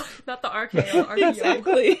RPO, not the RKO, RPO.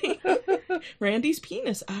 Exactly. Randy's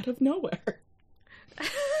penis out of nowhere.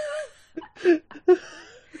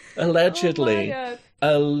 Allegedly. Oh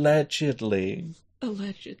Allegedly.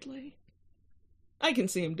 Allegedly. I can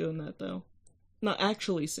see him doing that, though. Not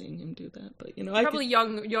actually seeing him do that, but, you know... Probably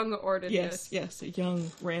young Orton. Yes, a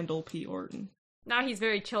young Randall P. Orton. Now he's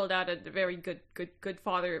very chilled out and a very good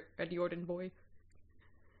father, Randy Orton boy.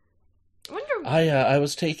 I wonder... I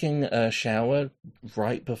was taking a shower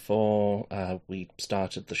right before we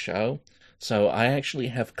started the show, so I actually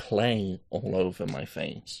have clay all over my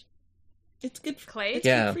face. It's good for clay. It's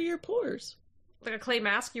good for your pores. Like a clay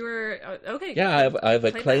mask. You were okay. Yeah, I have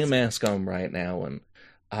a clay mask on right now, and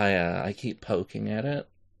I keep poking at it,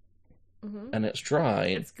 and it's dry.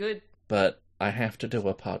 It's good, but I have to do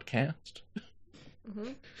a podcast,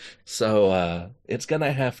 so it's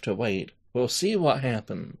gonna have to wait. We'll see what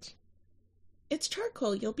happens. It's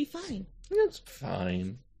charcoal. You'll be fine. It's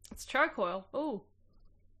fine. It's charcoal. Oh.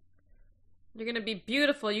 You're gonna be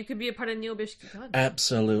beautiful. You could be a part of Neil Bishki Gun.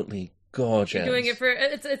 Absolutely gorgeous. You're doing it for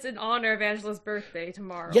it's in honor of Angela's birthday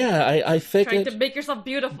tomorrow. Yeah, I figured trying to make yourself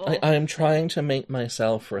beautiful. I'm trying to make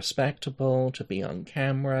myself respectable, to be on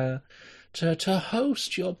camera, to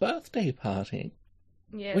host your birthday party.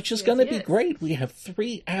 Yes, which is going to be great. We have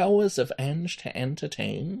 3 hours of Ange to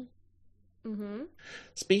entertain.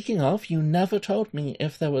 Speaking of, you never told me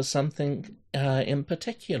if there was something in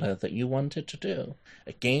particular that you wanted to do.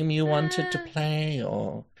 A game you wanted to play,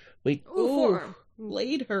 or... Form.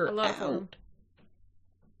 Laid her out.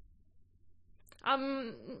 I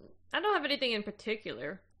don't have anything in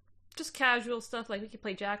particular. Just casual stuff, like we could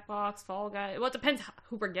play Jackbox, Fall Guy. Well, it depends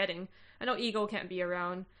who we're getting. I know Ego can't be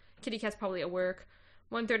around. Kitty Cat's probably at work.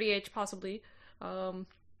 1:30 possibly. We'll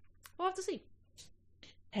have to see.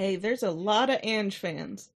 Hey, there's a lot of Ange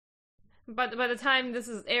fans. But by the time this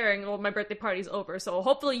is airing, well, my birthday party's over, so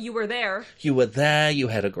hopefully you were there. You were there, you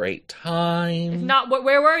had a great time. If not,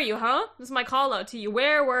 where were you, huh? This is my call out to you.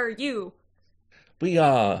 Where were you? We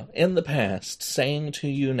are, in the past, saying to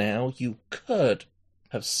you now, you could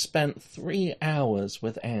have spent 3 hours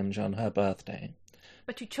with Ange on her birthday.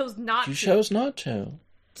 But you chose not to. You chose not to.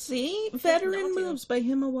 See? Veteran moves by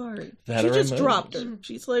Himawari. Veteran she just moves. dropped her.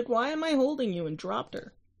 She's like, why am I holding you? And dropped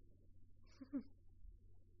her.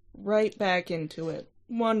 Right back into it.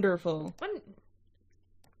 Wonderful.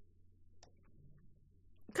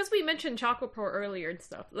 Because we mentioned Choco Pro earlier and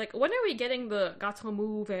stuff, like, when are we getting the Gato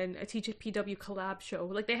Move and a TJPW collab show?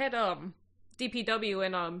 Like, they had, DPW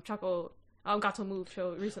and, Choco, Gato Move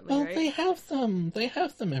show recently, Well, right? they have them. They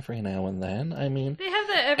have them every now and then. I mean... They have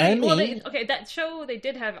that every... Emmy, well, that show, they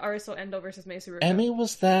did have Ariso Endo versus Masaruka. Emmy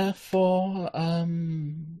was there for,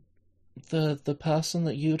 the person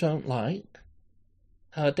that you don't like.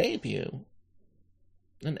 Her debut.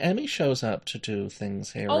 And Emmy shows up to do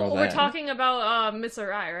things here or there. Oh, we're talking about Miss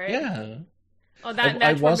Arai, right? Yeah. Oh, that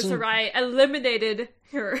match where Miss Arai eliminated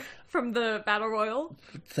her from the Battle Royal?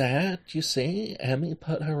 That, you see, Emmy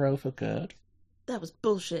put her over good. That was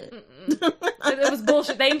bullshit. It was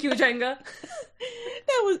bullshit. Thank you, Jenga.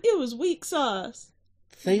 It was weak sauce.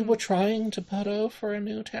 They were trying to put over a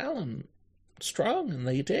new talent. Strong, and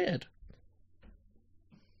they did.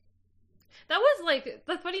 That was like,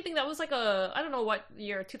 the funny thing, that was like I don't know what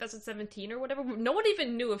year, 2017 or whatever. No one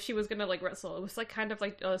even knew if she was gonna, like, wrestle. It was like kind of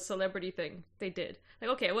like a celebrity thing they did. Like,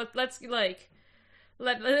 okay, let's like,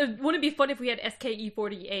 wouldn't it be fun if we had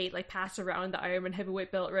SKE48, like, pass around the Ironman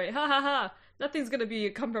heavyweight belt, right? Ha ha ha. Nothing's gonna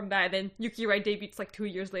come from that. And then Yuki Rai debuts like 2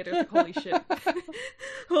 years later. It's like, holy shit.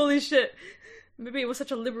 Holy shit. Maybe it was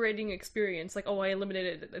such a liberating experience. Like, oh, I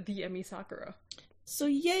eliminated the Emi Sakura. So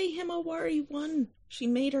yay, Himawari won. She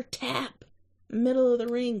made her tap. Middle of the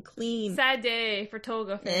ring, clean. Sad day for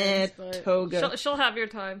Toga fans, but Toga. She'll have your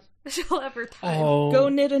time. She'll have her time. Oh. Go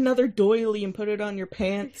knit another doily and put it on your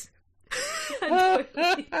pants.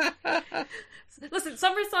 Listen,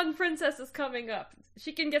 Summer Sun Princess is coming up.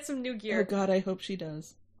 She can get some new gear. Oh god, I hope she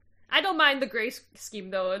does. I don't mind the gray scheme,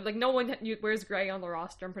 though. Like, no one wears gray on the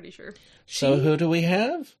roster, I'm pretty sure. So who do we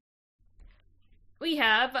have? We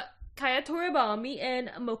have Kaya Toribami and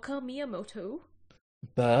Moka Miyamoto.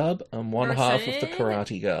 Burb and one half of the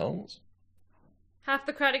Karate Girls. Half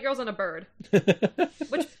the Karate Girls and a bird.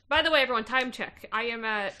 Which, by the way, everyone, time check. I am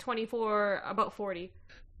at 24, about 40.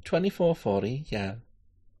 24:40, yeah.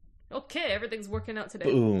 Okay, everything's working out today.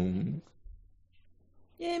 Boom.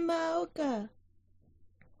 Yay, Maoka.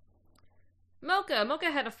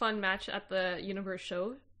 Mocha had a fun match at the Universe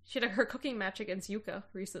show. She had her cooking match against Yuka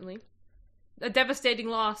recently. A devastating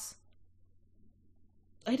loss.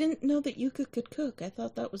 I didn't know that Yuka could cook. I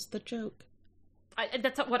thought that was the joke.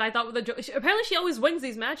 That's what I thought was the joke. Apparently she always wins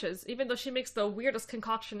these matches, even though she makes the weirdest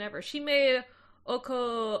concoction ever. She made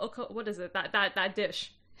Oko, what is it? That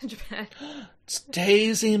dish in Japan. It's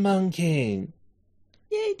Daisy Monkey.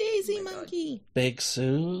 Yay, Daisy Monkey. Big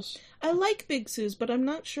Sue's. I like Big Sue's, but I'm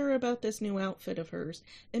not sure about this new outfit of hers.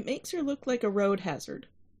 It makes her look like a road hazard.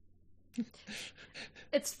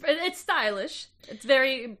 It's stylish. It's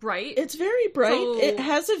very bright. It's very bright. So it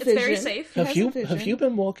has a vision. It's very safe. Have you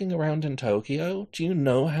been walking around in Tokyo? Do you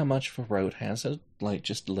know how much of a road hazard, like,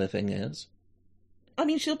 just living is? I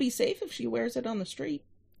mean, she'll be safe if she wears it on the street.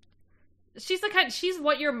 She's the kind. She's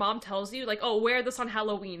what your mom tells you, like, oh, wear this on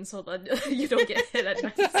Halloween so that you don't get hit at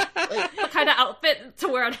night. Like, the kind of outfit to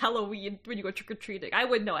wear on Halloween when you go trick or treating. I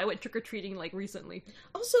would know. I went trick or treating like recently.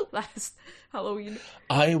 Also, last Halloween.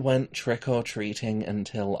 I went trick or treating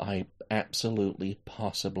until I absolutely,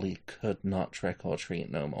 possibly could not trick or treat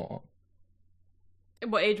no more.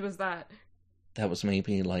 What age was that? That was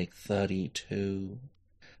maybe like 32.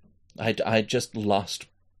 I just lost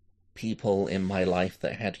people in my life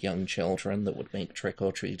that had young children that would make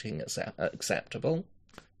trick-or-treating acceptable.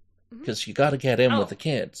 Because you gotta get in with the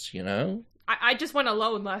kids, you know? I just went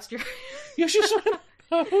alone last year. You just went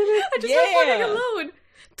alone? I just went alone.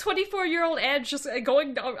 24-year-old Edge just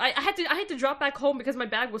going down. I had to drop back home because my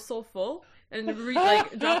bag was so full. And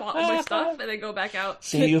drop all my stuff and then go back out.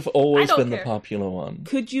 See, you've always been the popular one.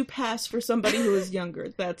 Could you pass for somebody who is younger?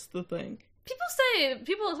 That's the thing.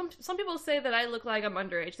 Some people say that I look like I'm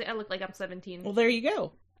underage. I look like I'm 17. Well, there you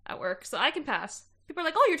go. At work, so I can pass. People are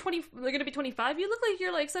like, "Oh, you're 20. They're gonna be 25. You look like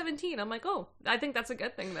you're like 17." I'm like, "Oh, I think that's a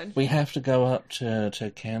good thing then." We have to go up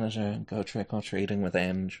to Canada and go trick or treating with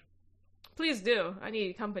Ange. Please do. I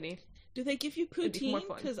need company. Do they give you It'd be more poutine?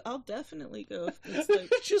 fun. Because I'll definitely go if it's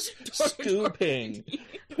like Just scooping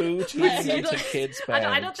poutine Yeah. into kids' bags.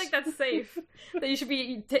 I don't think that's safe. That you should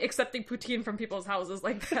be accepting poutine from people's houses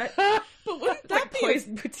like that. But wouldn't that Like be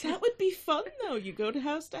poison poutine. that would be fun though? You go to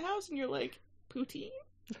house and you're like, poutine?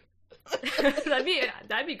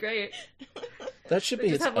 that'd be great. That should They be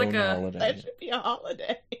just its have, like, own a- holiday. That should be a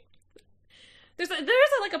holiday. There's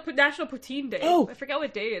like a National Poutine Day. Oh. I forget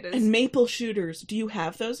what day it is. And maple shooters. Do you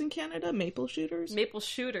have those in Canada? Maple shooters? Maple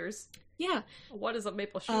shooters. Yeah. What is a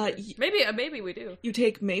maple shooter? Maybe we do. You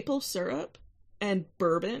take maple syrup and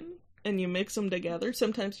bourbon and you mix them together.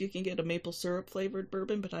 Sometimes you can get a maple syrup flavored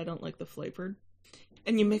bourbon, but I don't like the flavored.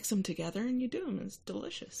 And you mix them together and you do them. It's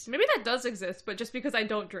delicious. Maybe that does exist, but just because I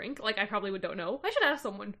don't drink, like I probably don't know. I should ask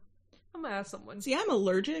someone. I'm gonna ask someone. See, I'm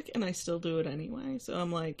allergic and I still do it anyway. So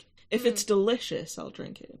I'm like, if it's delicious, I'll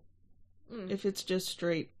drink it. If it's just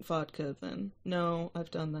straight vodka, then no,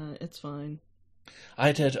 I've done that. It's fine.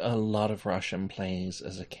 I did a lot of Russian plays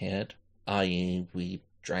as a kid, i.e. we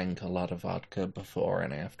drank a lot of vodka before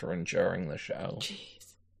and after and during the show.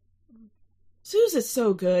 Jeez. Suze is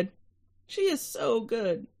so good. She is so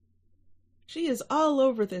good. She is all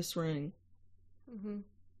over this ring. Mm-hmm.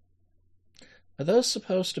 Are those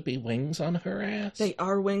supposed to be wings on her ass? They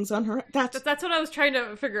are wings on her. That's what I was trying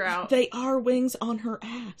to figure out. They are wings on her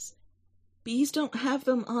ass. Bees don't have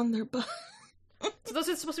them on their butt. So those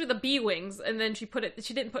are supposed to be the bee wings, and then she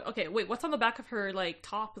didn't put. Okay, wait, what's on the back of her like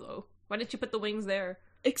top though? Why didn't you put the wings there?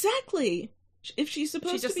 Exactly. If she's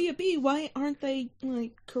supposed just- to be a bee, why aren't they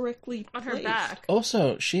like correctly On her placed? back,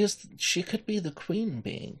 Also, she could be the queen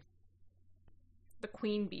bee. the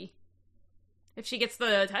queen bee. If she gets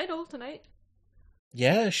the title tonight.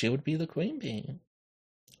 Yeah, she would be the queen bee.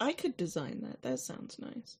 I could design that. That sounds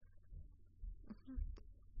nice.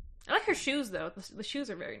 I like her shoes though. The shoes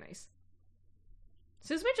are very nice.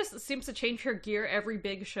 Suzume just seems to change her gear every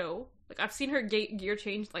big show. Like I've seen her gear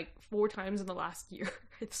change like 4 times in the last year.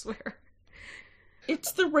 I swear.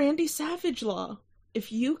 It's the Randy Savage law.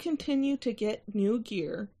 If you continue to get new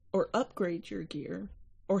gear, or upgrade your gear,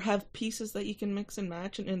 or have pieces that you can mix and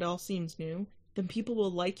match and it all seems new, then people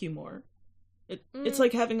will like you more. It's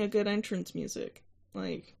like having a good entrance music.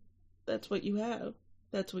 Like, that's what you have.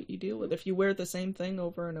 That's what you deal with. If you wear the same thing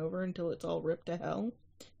over and over until it's all ripped to hell,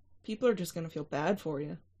 people are just going to feel bad for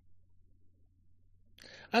you.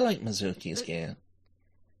 I like Mizuki's gear.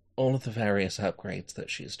 All of the various upgrades that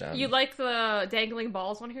she's done. You like the dangling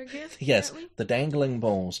balls on her gear? Yes, apparently? the dangling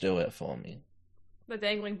balls do it for me. The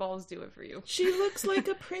dangling balls do it for you. She looks like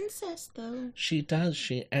a princess, though. She does,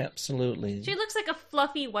 she absolutely... She looks like a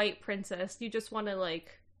fluffy white princess. You just want to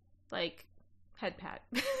like head pat.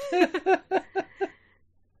 I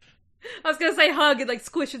was gonna say hug and like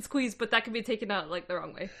squish and squeeze, but that can be taken out like the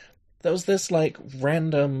wrong way. There was this like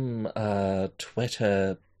random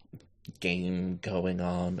Twitter game going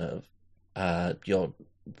on of your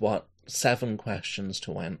 7 questions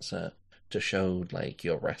to answer to show like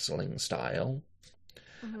your wrestling style.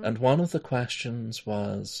 Mm-hmm. And one of the questions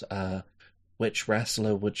was, which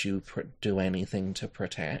wrestler would you do anything to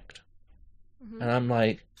protect? Mm-hmm. And I'm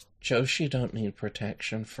like, Joshi don't need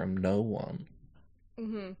protection from no one.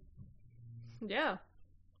 Mm-hmm. Yeah.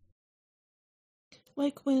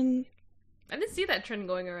 Like when I didn't see that trend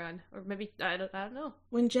going around. Or maybe, I don't know.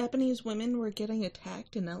 when Japanese women were getting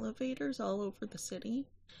attacked in elevators all over the city,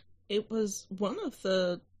 it was one of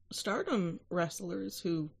the Stardom wrestlers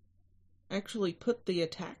who actually put the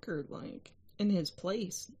attacker, like, in his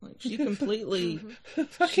place. Like, she completely...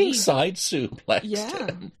 Fucking side suplexed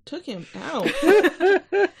him. Took him out.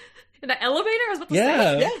 In the elevator? I was about to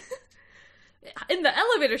say. Yeah. In the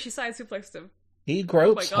elevator, she side suplexed him. He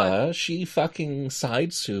gropes Oh my God. her, she fucking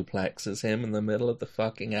side suplexes him in the middle of the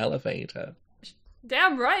fucking elevator.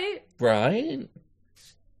 Damn right. Right?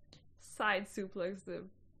 Side suplexed him.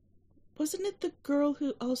 Wasn't it the girl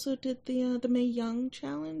who also did the Mae Young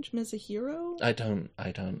challenge, Mizuhiro? I don't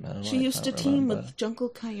know. She I used to can't team remember. with Jungle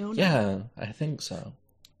Kyona. Yeah, I think so.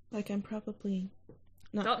 Like, I'm probably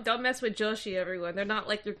not... Don't mess with Joshi, everyone. They're not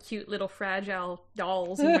like your cute little fragile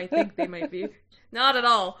dolls you might think they might be. Not at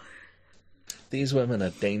all. These women are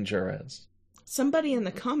dangerous. Somebody in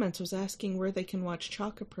the comments was asking where they can watch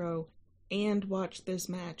Chaka Pro and watch this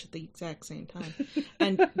match at the exact same time.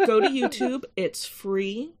 And go to YouTube. It's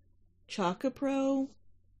free. Chaka Pro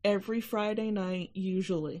every Friday night,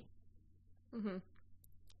 usually. Mm-hmm.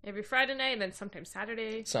 Every Friday night, and then sometimes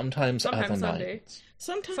Saturday. Sometimes other Sunday. nights.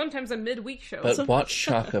 Sometimes a midweek show. But watch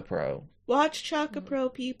Chaka Pro. Watch Chaka Pro,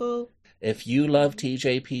 people. If you love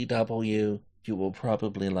TJPW, you will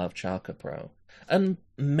probably love Chaka Pro. And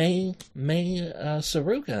May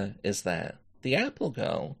Saruga is there. The Apple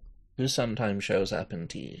Girl. who sometimes shows up in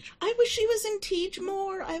Teej. I wish she was in Teej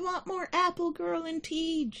more. I want more Apple Girl in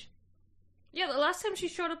Teej. Yeah, the last time she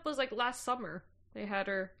showed up was like last summer. They had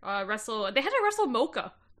her wrestle. They had her wrestle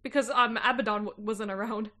Mocha because Abaddon wasn't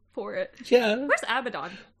around for it. Yeah. Where's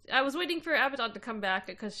Abaddon? I was waiting for Abaddon to come back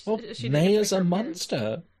because Well, she didn't May get to is make a her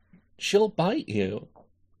monster. She'll bite you.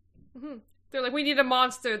 appearance. They're like, we need a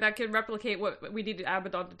monster that can replicate what we needed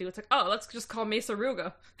Abaddon to do. It's like, oh, let's just call Mesa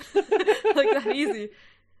Ruga. Like that easy.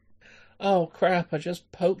 Oh crap, I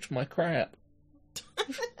just poked my crap.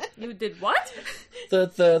 You did what?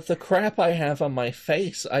 The crap I have on my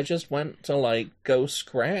face, I just went to, like, go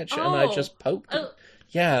scratch, and I just poked it.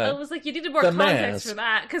 Yeah. I was like, you needed more The context mask. for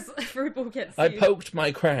that, because for people who can't see. I poked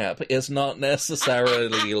my crap is not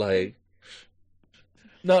necessarily, like...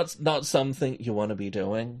 Not something you want to be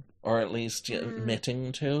doing, or at least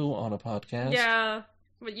admitting to on a podcast. Yeah.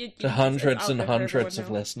 But To hundreds and it's out there for hundreds of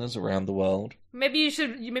everyone now. listeners around the world. Maybe you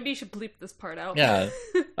should bleep this part out. Yeah.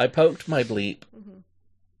 I poked my bleep.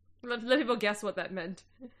 Let people guess what that meant.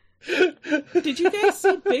 Did you guys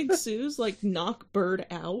see Big Sue's, like, knock Bird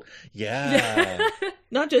out? Yeah.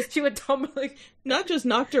 Not just She went tumbling. not just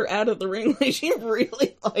knocked her out of the ring, like, she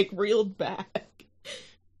really, like, reeled back.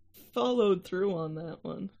 Followed through on that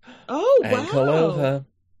one. Oh, Ankle wow. over.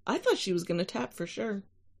 I thought she was gonna tap for sure.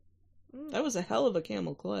 That was a hell of a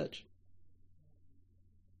camel clutch.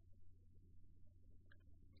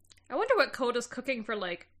 I wonder what Coda's cooking for,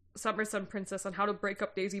 like, Summer Sun Princess on how to break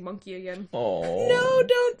up Daisy Monkey again. Oh. No,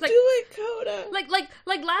 don't Like- do it, Coda.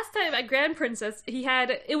 Like last time at Grand Princess,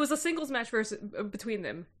 it was a singles match between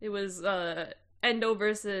them. It was Endo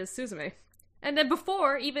versus Suzume. And then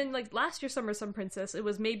before, even like last year's Summer Sun Princess, it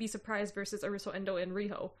was maybe Surprise versus Ariso Endo and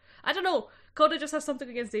Riho. I don't know. Coda just has something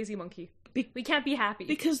against Daisy Monkey. We can't be happy.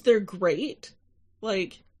 Because they're great.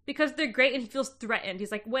 Like, Because they're great and he feels threatened.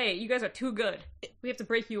 He's like, wait, you guys are too good. We have to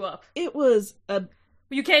break you up. it was a...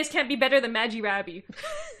 You guys can't be better than Magi Rabi.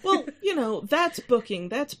 Well, you know, that's booking.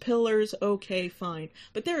 That's pillars. Okay, fine.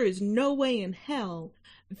 But there is no way in hell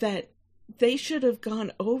that they should have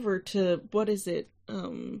gone over to, what is it?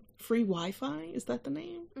 Free Wi-Fi? Is that the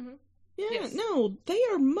name? Mhm. Yeah, Yes. no, they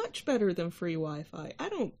are much better than free Wi-Fi. I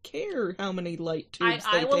don't care how many light tubes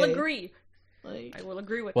I they will take. agree. Like, I will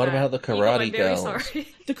agree with What that. about the Even though karate I'm very girls? sorry.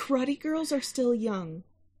 the karate girls are still young,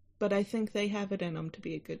 but I think they have it in them to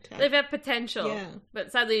be a good tag. They've had potential. Yeah.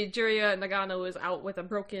 But sadly, Juria Nagano is out with a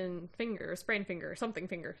broken finger, sprained finger, something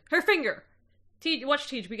finger. Her finger! Teej, watch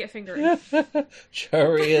Teej, we get fingering.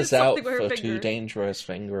 Cherry is out Something with her for finger. too dangerous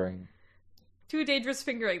fingering. Too dangerous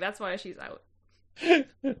fingering, that's why she's out.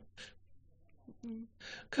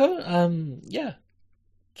 Yeah.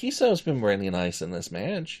 Kiso's been really nice in this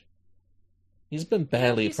match. He's been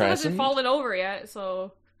barely He still hasn't present. fallen over yet,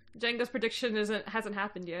 so Jenga's prediction hasn't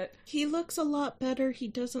happened yet. He looks a lot better. He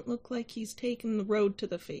doesn't look like he's taken the road to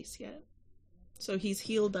the face yet. So he's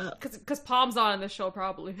healed up. Because Palm's on in this show,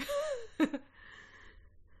 probably. Come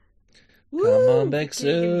Woo! on, Big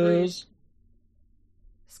Suze.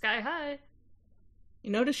 Sky high. You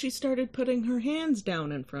notice she started putting her hands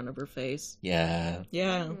down in front of her face. Yeah.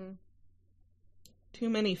 Yeah. Mm. Too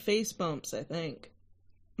many face bumps, I think.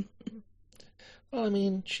 Well, I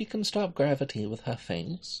mean, she can stop gravity with her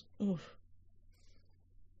face. Oof.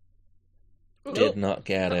 Ooh. Did not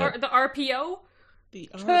get The, it. the RPO? The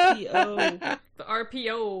RPO. The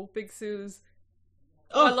RPO, Big Suze.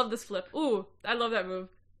 Oh, I love this flip. Ooh, I love that move.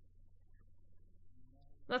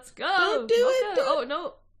 Let's go! Don't do it, Okay. don't- Oh,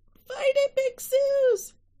 no. fight it, Big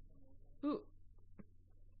Suze! Ooh.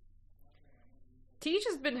 Teej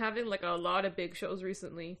has been having, like, a lot of big shows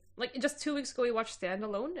recently. Like, just 2 weeks ago we watched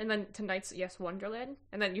Standalone, and then tonight's Yes Wonderland,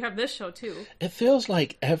 and then you have this show, too. It feels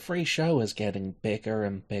like every show is getting bigger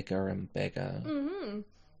and bigger and bigger. Mm-hmm.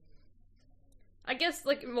 I guess,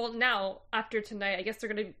 like, well, now, after tonight, I guess they're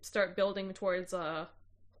gonna start building towards,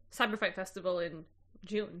 Cyberfight Festival in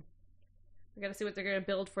June. We gotta see what they're gonna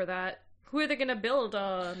build for that. Who are they gonna build,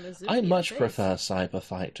 Mizuki I in much face? prefer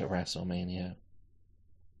Cyberfight to WrestleMania.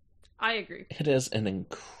 I agree. It is an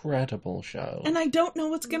incredible show. And I don't know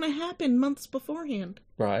what's gonna happen months beforehand.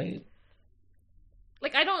 Right?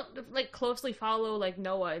 Like, I don't, like, closely follow, like,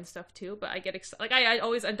 Noah and stuff, too, but I get excited. Like, I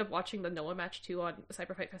always end up watching the Noah match, too, on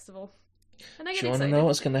Cyberfight Festival. And I Do get you want to excited. know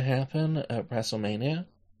what's going to happen at WrestleMania?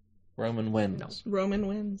 Roman wins. Roman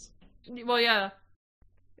wins. Well, yeah.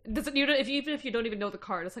 Does it, even if you don't even know the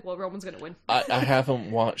card, it's like, well, Roman's gonna win. I haven't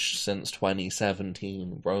watched since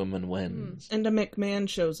 2017. Roman wins. And a McMahon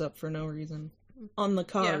shows up for no reason. On the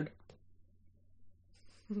card.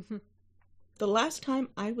 The last time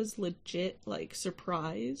I was legit, like,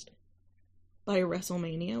 surprised by a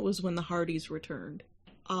WrestleMania was when the Hardys returned.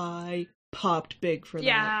 I popped big for that.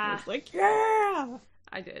 Yeah. I was like, yeah!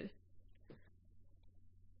 I did.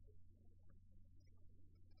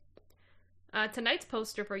 Tonight's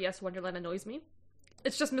poster for Yes Wonderland annoys me.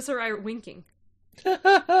 It's just Miss Arai winking. You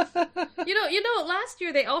know, last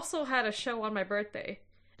year they also had a show on my birthday.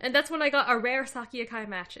 And that's when I got a rare Saki Akai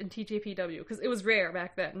match in TJPW, because it was rare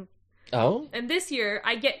back then. Oh? And this year,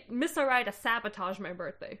 I get Miss Arai to sabotage my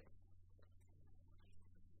birthday.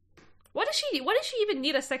 What does she even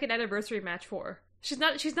need a second anniversary match for? She's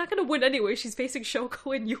not gonna win anyway. She's facing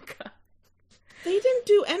Shoko and Yuka. They didn't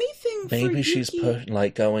do anything for Maybe Yuki. she's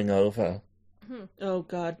going over. Oh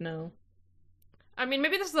god, no. I mean,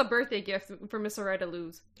 maybe this is a birthday gift for Miss Arai to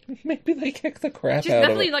lose. Maybe they kick the crap She's out of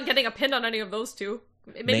definitely it. not getting a pin on any of those two.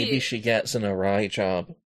 Maybe she gets an Arai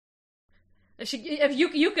job. If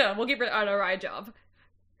Yuka will give her an Arai job.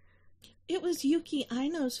 It was Yuki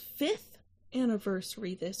Aino's 5th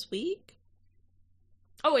anniversary this week.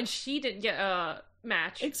 Oh, and she didn't get a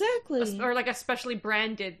match. Exactly. Or like a specially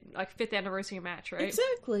branded 5th anniversary match, right?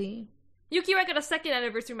 Exactly. Yuki Arai got a second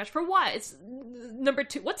anniversary match for what? It's number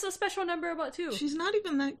 2. What's the special number about 2? She's not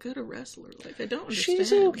even that good a wrestler. Like, I don't understand.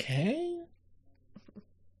 She's okay.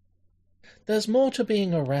 There's more to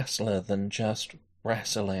being a wrestler than just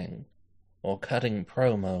wrestling or cutting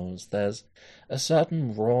promos. There's a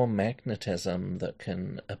certain raw magnetism that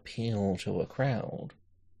can appeal to a crowd.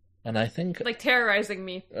 And I think... Like terrorizing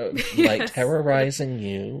me. Like terrorizing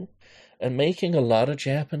you and making a lot of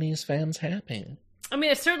Japanese fans happy. I mean,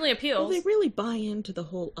 it certainly appeals. Well, they really buy into the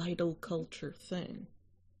whole idol culture thing.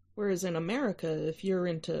 Whereas in America, if you're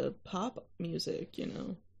into pop music,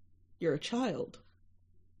 you're a child.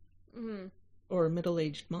 Mm-hmm. Or a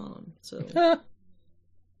middle-aged mom, so...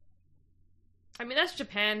 I mean, that's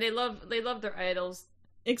Japan. They love their idols.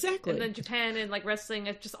 Exactly. And then Japan and wrestling,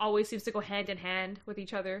 it just always seems to go hand in hand with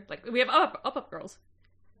each other. Like, we have up girls.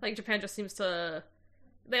 Like, Japan just seems to...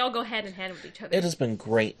 They all go hand in hand with each other. It has been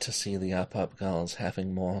great to see the Up girls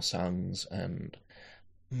having more songs and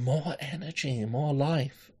more energy, more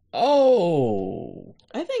life. Oh!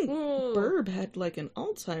 I think Burb had, an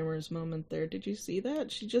Alzheimer's moment there. Did you see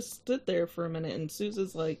that? She just stood there for a minute, and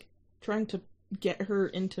Sousa's, trying to get her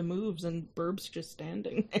into moves, and Burb's just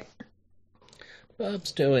standing there.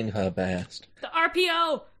 Burb's doing her best. The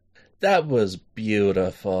RPO! That was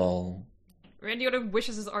beautiful. Randy Orton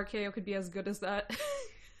wishes his RKO could be as good as that.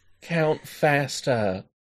 Count faster.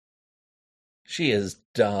 She is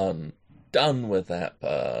done. Done with that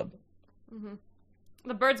Burb. Mm-hmm.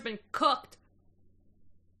 The bird's been cooked.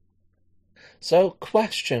 So,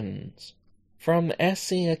 questions. From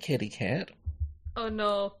Essie a Kitty Cat. Oh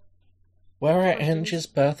no. Where are Angie's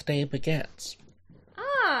birthday baguettes?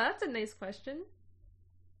 Ah, that's a nice question.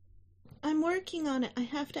 I'm working on it. I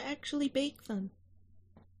have to actually bake them.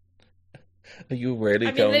 Are you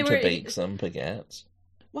really going to bake some baguettes?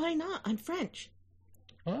 Why not? I'm French.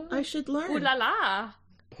 What? I should learn. Ooh la la.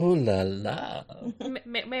 Ooh la la.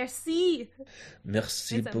 Merci.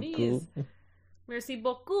 Merci beaucoup. Merci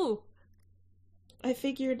beaucoup. I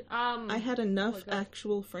figured I had enough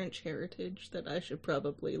actual French heritage that I should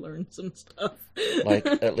probably learn some stuff.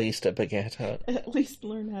 At least a baguette hut. At least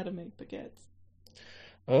learn how to make baguettes.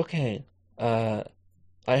 Okay. I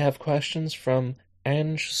have questions from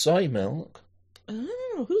Ange Soy Milk.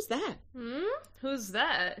 Oh, who's that? Who's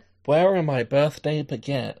that? Where are my birthday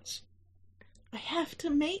baguettes? I have to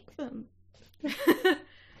make them.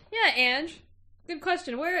 Yeah, Ange. Good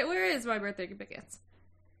question. Where is my birthday baguettes?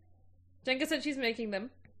 Jenga said she's making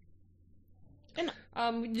them. And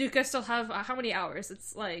you guys still have how many hours?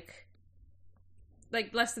 It's like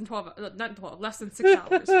less than 12, not 12, less than 6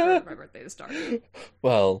 hours for my birthday to start.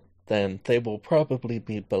 Well, then they will probably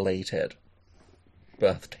be belated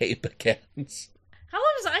birthday baguettes. How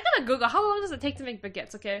long does I gotta Google? How long does it take to make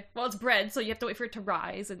baguettes? Okay, well it's bread, so you have to wait for it to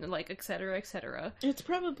rise and etc. etc. It's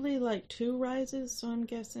probably 2 rises, so I'm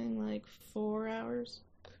guessing 4 hours.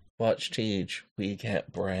 Watch Teej, we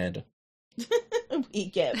get bread. We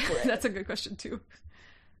get bread. That's a good question too.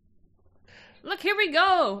 Look, here we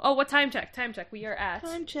go. Oh, what time check? Time check. We are at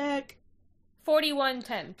Time check.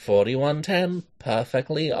 41:10. 41:10,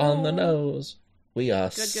 perfectly on the nose. We are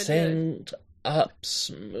Good. synced up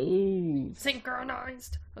smooth.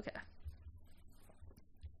 Synchronized. Okay.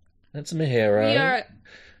 That's Mihiro. We are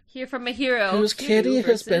here for Mihiro. Whose kitty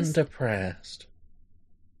has been versus- depressed.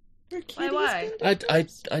 Your kitty's Why? been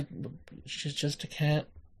depressed. She's just a cat.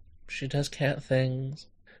 She does cat things.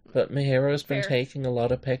 But Mihiro's been Fair. taking a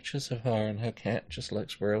lot of pictures of her, and her cat just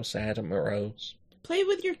looks real sad and morose. Play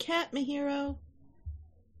with your cat, Mihiro.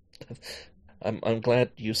 I'm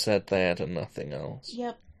glad you said that and nothing else.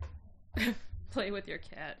 Yep. Play with your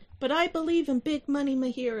cat. But I believe in Big Money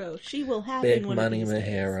Mahiro. She will happen Big one Money of these days.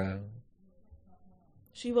 Mahiro.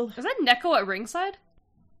 She will. Is that Neko at ringside?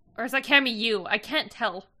 Or is that Cammy Yu? I can't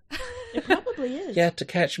tell. It probably is. Yeah, to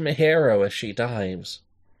catch Mahiro as she dives.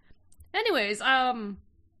 Anyways,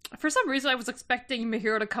 for some reason I was expecting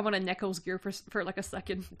Mahiro to come on a Neko's gear for like a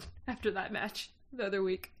second after that match the other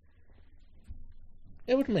week.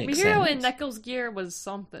 It would make Mahiro sense. in Neko's gear was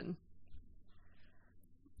something.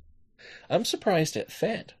 I'm surprised it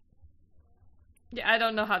fit. Yeah, I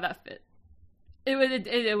don't know how that fit.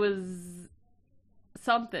 It was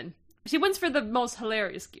something. She wins for the most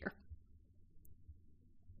hilarious gear.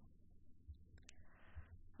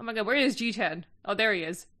 Oh my god, where is G-Chan? Oh, there he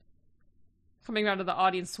is. Coming around to the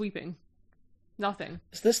audience sweeping. Nothing.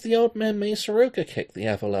 Is this the old man Misaruka kicked the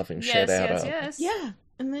ever-loving shit out of? Yes. Yeah,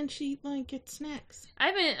 and then she, like, gets snacks. I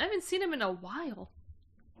haven't seen him in a while.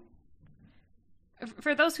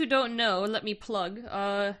 For those who don't know, let me plug.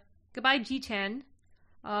 Goodbye, G-Chan.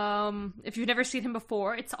 If you've never seen him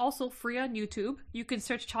before, it's also free on YouTube. You can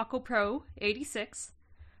search Choco Pro 86.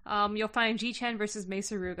 You'll find G-Chan versus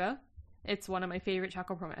Mesaruga. It's one of my favorite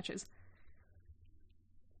Choco Pro matches.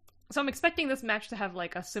 So I'm expecting this match to have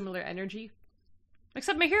like a similar energy.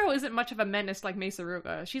 Except my hero isn't much of a menace like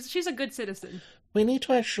Mesaruga. She's a good citizen. We need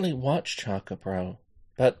to actually watch Chaka Pro.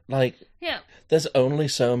 But, like, Yeah. there's only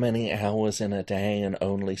so many hours in a day and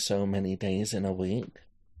only so many days in a week.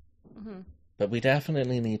 Mm-hmm. But we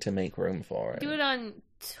definitely need to make room for it. Do it on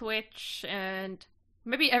Twitch, and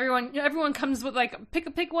maybe everyone comes with like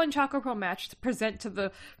pick one Choco Pro match to present to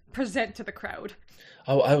the crowd.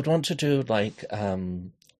 Oh, I would want to do, like,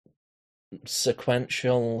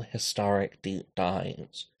 sequential historic deep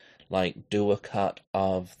dives. Like, do a cut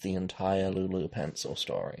of the entire Lulu Pencil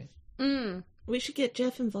story. We should get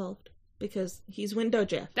Jeff involved, because he's Window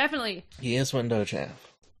Jeff. Definitely. He is Window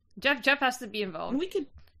Jeff. Jeff has to be involved. And we could...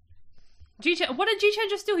 G-Chan, what did G-Chan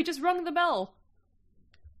just do? He just rung the bell.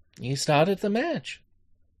 He started the match.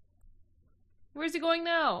 Where's he going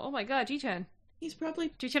now? Oh my god, G-Chan. He's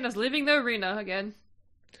probably... G-Chan is leaving the arena again.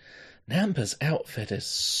 Namba's outfit is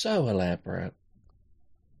so elaborate.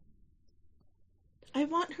 I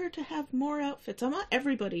want her to have more outfits. I want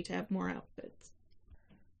everybody to have more outfits.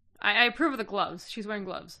 I approve of the gloves. She's wearing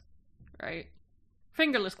gloves. Right?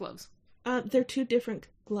 Fingerless gloves. They're two different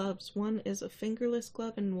gloves. One is a fingerless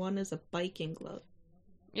glove and one is a biking glove.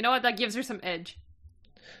 You know what? That gives her some edge.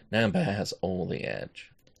 Namba has all the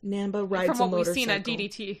edge. Namba rides a motorcycle. From what we've seen at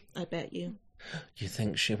DDT. I bet you. You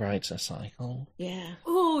think she rides a cycle? Yeah.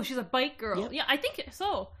 Ooh, she's a bike girl. Yep. Yeah, I think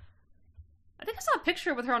so. I think I saw a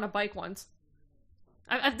picture with her on a bike once.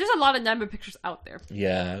 There's a lot of Namba pictures out there.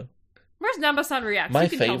 Yeah. Where's Namba-san reacts? My You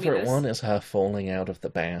can tell me favorite this. one is her falling out of the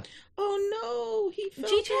bath. Oh no, he fell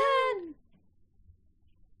G-Chan! down.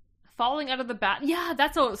 Falling out of the bat. Yeah,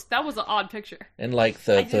 that was an odd picture. And like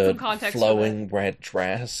I need some the context for flowing red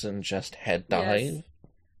dress and just head dive. Yes.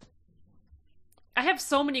 I have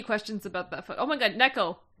so many questions about that foot. Oh my god,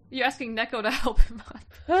 Neko! You're asking Neko to help him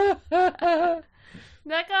out.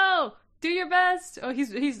 Neko! Do your best! Oh,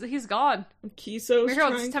 he's gone. Kiso's Mihiro,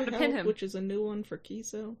 trying it's time to to pin help, him. which is a new one for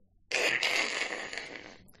Kiso.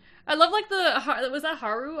 I love like was that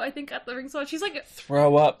Haru, I think, at the ringside? She's like...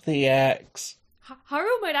 Throw up the X.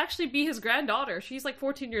 Haru might actually be his granddaughter. She's like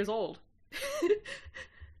 14 years old.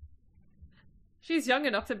 She's young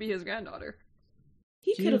enough to be his granddaughter.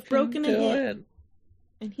 He could have broken a do hip, it.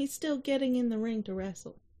 and he's still getting in the ring to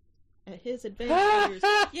wrestle. At his advanced years.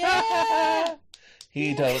 Yeah!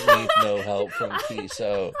 He don't need no help from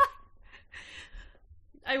Kiso.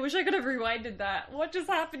 I wish I could have rewinded that. What just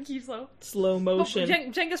happened, Kiso? Slow motion.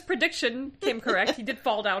 Jenga's prediction came correct. He did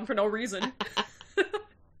fall down for no reason.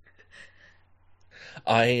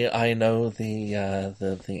 I know the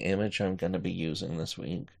image I'm going to be using this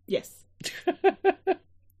week. Yes.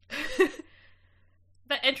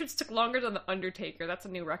 That entrance took longer than The Undertaker. That's a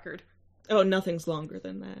new record. Oh, nothing's longer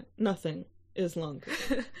than that. Nothing is longer.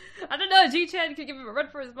 I don't know. G-Chan could give him a run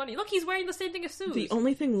for his money. Look, he's wearing the same thing as Suze. The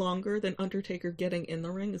only thing longer than Undertaker getting in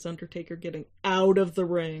the ring is Undertaker getting out of the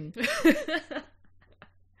ring.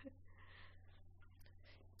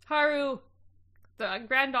 Haru, the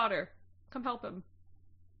granddaughter, come help him.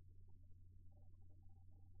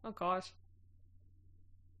 Oh gosh.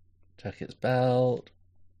 Took his belt.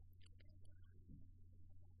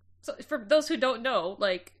 So for those who don't know,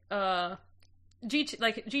 like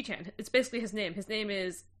G-Chan, it's basically his name. His name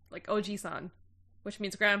is like Oji-san, which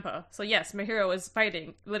means grandpa. So yes, Mahiro is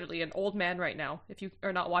fighting literally an old man right now. If you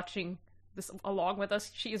are not watching this along with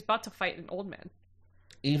us, she is about to fight an old man.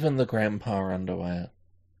 Even the grandpa underwear.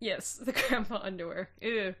 Yes, the grandpa underwear.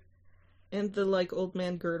 Ew. And the, like, old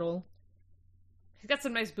man girdle. He's got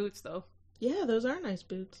some nice boots, though. Yeah, those are nice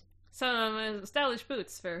boots. Some stylish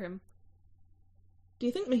boots for him. Do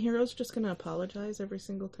you think Mihiro's just gonna apologize every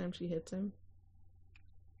single time she hits him?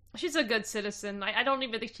 She's a good citizen. I don't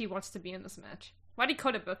even think she wants to be in this match. Why'd he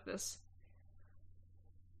code book this?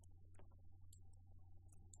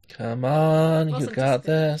 Come on, you Wasn't got just-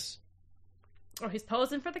 this. Oh, he's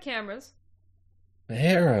posing for the cameras.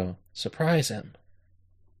 Mihiro, surprise him.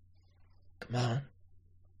 Come on.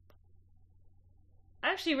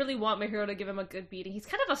 I actually really want Mihiro to give him a good beating. He's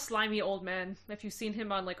kind of a slimy old man. If you've seen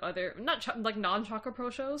him on like other, like non-Chakra Pro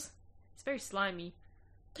shows, he's very slimy.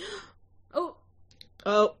 Oh,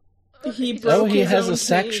 Oh, he just- broke Oh, he his has own a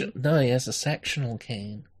section. cane. No, he has a sectional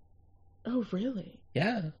cane. Oh, really?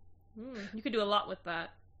 Yeah. You could do a lot with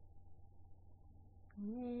that.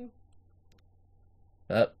 Ooh.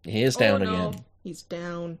 Oh, he is down Oh, no. again. He's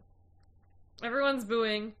down. Everyone's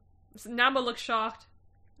booing. Nama looks shocked.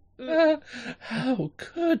 Ooh. How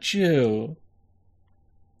could you?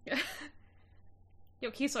 Yo,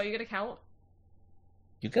 Kiso, are you gonna count?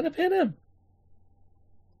 You gonna pin him?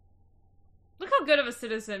 Look how good of a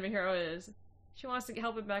citizen Mihiro is. She wants to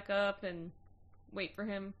help him back up and wait for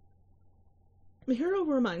him. Mihiro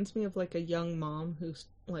reminds me of like a young mom who's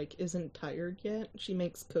like isn't tired yet. She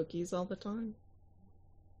makes cookies all the time.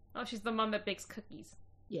 Oh, she's the mom that bakes cookies.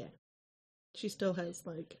 Yeah. She still has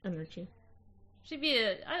like energy. She'd be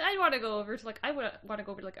I'd want to go over to I would want to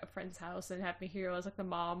go over to like a friend's house and have Mihiro as like the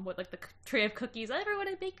mom with like the tray of cookies. I never want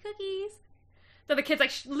to bake cookies. Then the kid's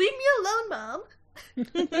like, leave me alone, mom.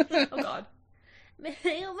 Oh god.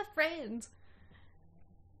 I'm a friend.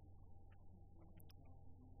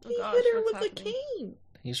 Oh, He gosh, hit her what's with happening? a cane.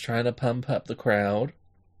 He's trying to pump up the crowd.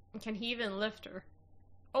 Can he even lift her?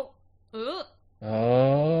 Oh. Ugh.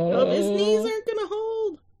 Oh. Oh, his knees aren't gonna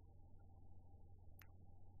hold.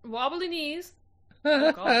 Wobbly knees.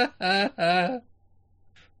 Oh, God.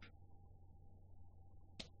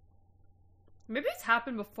 Maybe it's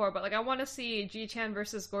happened before, but like I want to see G-Chan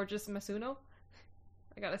versus Gorgeous Masuno.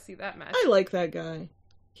 I gotta see that match. I like that guy.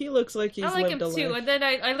 He looks like he's I like him lived a too, life. and then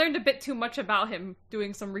I learned a bit too much about him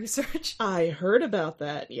doing some research. I heard about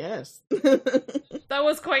that, yes. That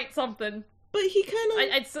was quite something. But he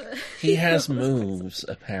kind of... He has moves,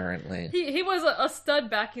 apparently. He was a stud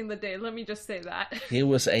back in the day, let me just say that. He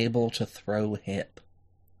was able to throw hip.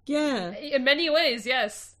 Yeah. In many ways,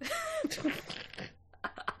 yes.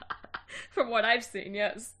 From what I've seen,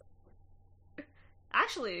 yes.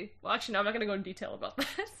 Actually, no, I'm not gonna go in detail about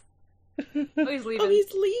that. Oh, he's leaving. Oh,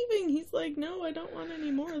 he's leaving. He's like, no, I don't want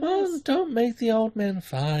any more of Oh, this. don't make the old man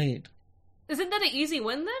fight. Isn't that an easy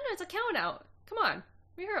win then? It's a count out. Come on,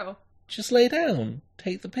 Mihiro. Just lay down.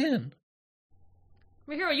 Take the pin.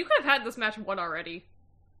 Mihiro, you could have had this match won already.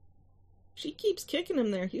 She keeps kicking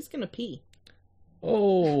him there. He's gonna pee.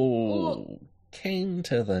 Oh, cane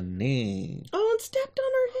to the knee. Oh, and stepped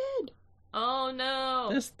on her head. Oh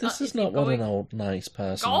no. This is he not what going- an old nice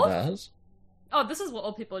person Golf? does. Oh, this is what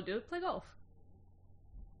old people do. Play golf.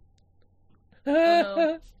 Oh,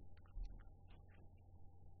 no.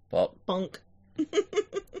 But Bunk.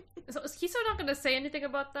 So is Kiso not going to say anything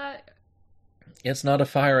about that? it's not a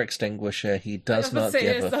fire extinguisher. He does was about not to say,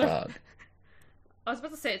 give a it's not a- fuck. I was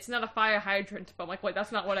about to say it's not a fire hydrant, but I'm like, wait,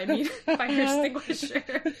 that's not what I mean. Fire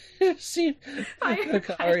extinguisher. See Fire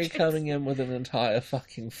Hikari hydrant. coming in with an entire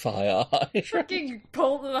fucking fire hydrant. Fucking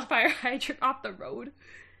pull the fire hydrant off the road.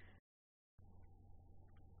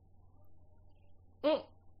 Oh.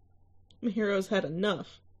 Mihiro's had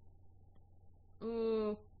enough.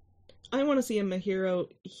 Ooh. I want to see a Mihiro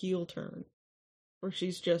heel turn. Where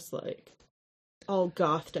she's just like, all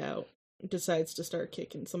gothed out. Decides to start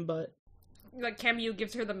kicking some butt. Like Cameo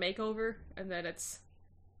gives her the makeover, and then it's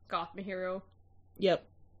Goth Mihiro. Yep.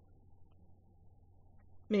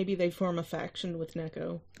 Maybe they form a faction with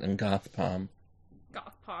Neko. And Goth Palm.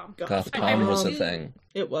 Goth Palm. Goth I Palm was a do- thing.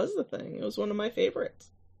 It was the thing. It was one of my favorites.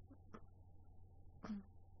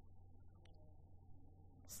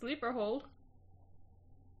 Sleeper hold.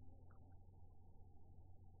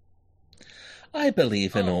 I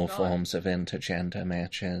believe in Oh, all God. forms of intergender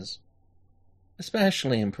matches.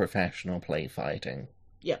 Especially in professional play fighting.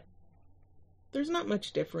 Yep. There's not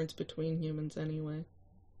much difference between humans anyway.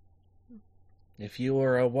 If you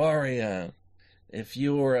were a warrior, if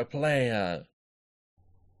you were a player,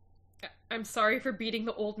 I'm sorry for beating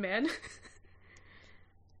the old man.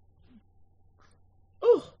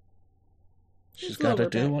 Oh! she's His got to lower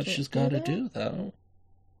do back what can't she's do got to that. do, though.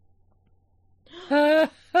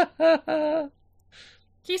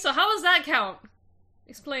 Kiso, how does that count?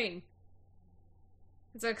 Explain.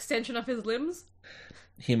 It's an extension of his limbs?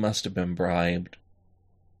 He must have been bribed.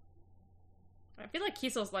 I feel like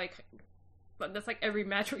Kiso's like But that's like every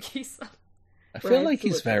match with Kiso. I feel Right, like so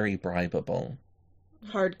he's it's- very bribable.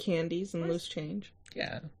 Hard candies and loose change.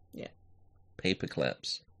 Yeah. Yeah. Paper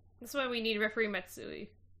clips. That's why we need referee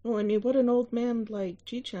Matsui. Well, I mean, what an old man like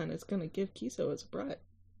Ji-chan is gonna give Kiso as a bribe?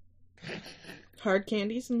 Hard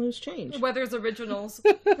candies and loose change. Weather's Originals.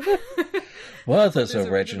 Well, those Those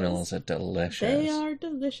originals are delicious. They are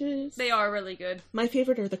delicious. They are really good. My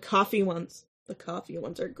favorite are the coffee ones. The coffee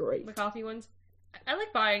ones are great. The coffee ones. I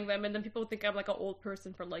like buying them, and then people think I'm like an old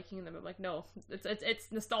person for liking them. I'm like, no,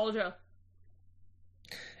 it's nostalgia.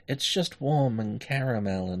 It's just warm and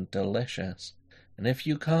caramel and delicious. And if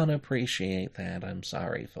you can't appreciate that, I'm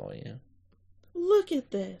sorry for you. Look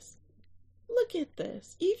at this. Look at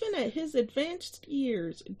this. Even at his advanced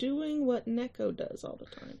years, doing what Neko does all the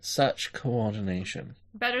time. Such coordination.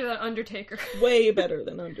 Better than Undertaker. Way better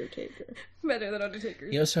than Undertaker. Better than Undertaker.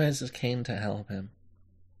 He also has his cane to help him.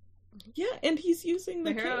 Yeah, and he's using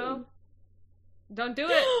the Hero. cane. Don't do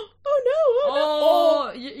it. Oh no!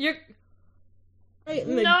 Oh, you're Right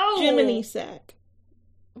in the No! Jiminy sack.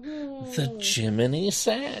 The Jiminy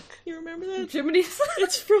sack? You remember that? Jiminy.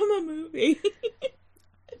 It's from a movie.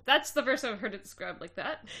 That's the first time I've heard it described like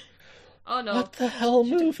that. Oh no. What the hell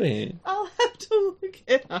movie? I'll have to look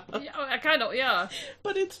it up. Yeah, I kind of, yeah.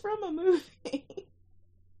 But it's from a movie.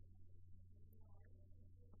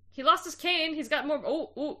 He lost his cane. He's got more.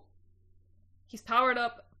 Oh. He's powered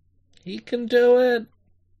up. He can do it.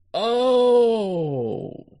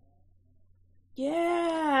 Oh.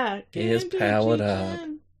 Yeah. He is get into powered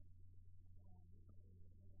G10.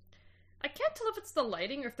 I can't tell if it's the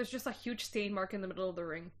lighting or if there's just a huge stain mark in the middle of the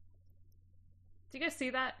ring. Do you guys see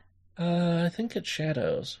that? I think it's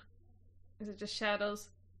shadows. Is it just shadows?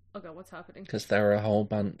 Oh god, what's happening? Because there are a whole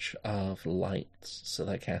bunch of lights, so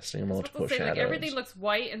they're casting I was multiple about to say, shadows. like, everything looks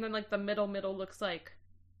white, and then like the middle looks like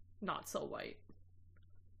not so white.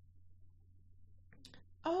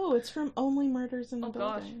 Oh, it's from Only Murders in the Oh,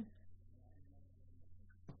 gosh. Building.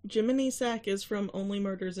 Jiminy Sack is from Only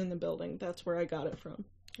Murders in the Building. That's where I got it from.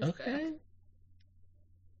 Okay.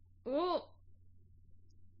 Well,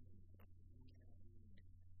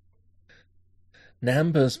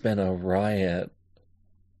 Namba's been a riot.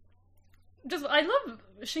 I love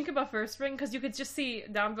Shinkaba first ring because you could just see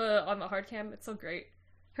Namba on the hard cam. It's so great.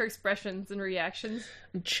 Her expressions and reactions.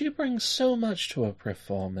 And she brings so much to a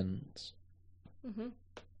performance. Mm-hmm.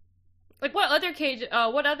 Like what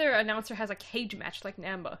other announcer has a cage match like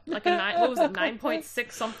Namba? Like what was it,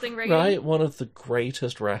 9.6 something rating? Right? One of the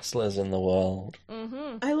greatest wrestlers in the world.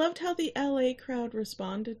 Mm-hmm. I loved how the LA crowd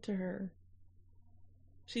responded to her.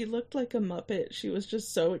 She looked like a Muppet. She was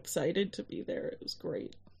just so excited to be there. It was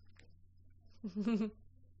great. I'm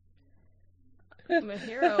a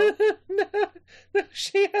hero. no,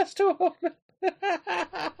 she has to hold it.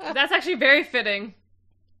 That's actually very fitting.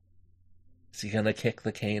 Is he gonna kick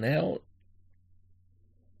the cane out?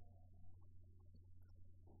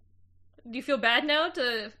 Do you feel bad now?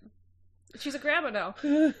 She's a grandma now.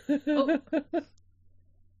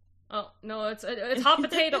 Oh no, it's hot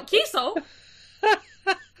potato. Kiso.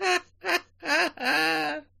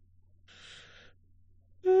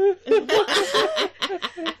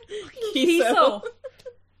 Kiso.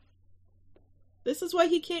 This is why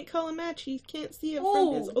he can't call a match. He can't see it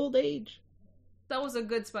Oh. from his old age. That was a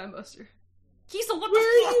good spine buster. Kiso, what Where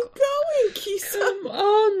the are fuck? you going, Kiso? Come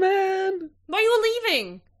on, man! Why are you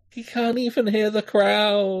leaving? He can't even hear the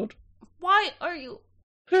crowd. Why are you?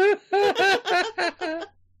 Come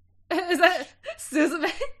Is that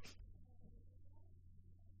Suzume?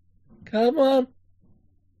 on.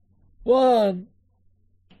 1,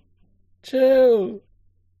 2.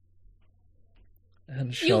 And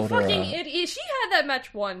You shoulder fucking up. idiot. She had that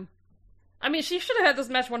match won. I mean, she should have had this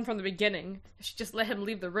match won from the beginning. She just let him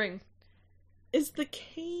leave the ring. Is the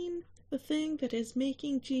cane the thing that is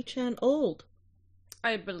making Ji-chan old?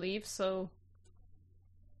 I believe so.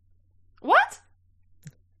 What?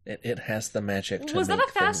 It has the magic to Was that make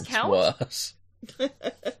a fast things count? worse.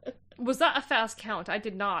 Was that a fast count? I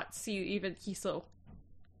did not see even Kiso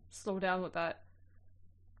slow down with that.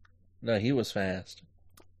 No, he was fast.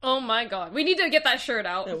 Oh my god. We need to get that shirt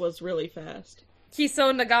out. That was really fast.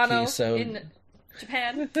 Kiso Nagano Kiso- in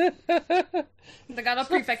Japan. Nagano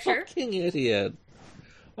Prefecture. Fucking idiot.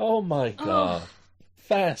 Oh my god.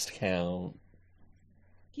 Fast count.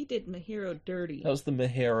 He did Mahiro dirty. That was the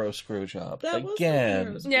Mahiro screwjob. That was Again.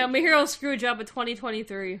 Mahiro's Yeah, Mahiro Screwjob of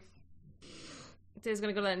 2023. Today's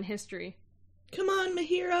gonna go down in history. Come on,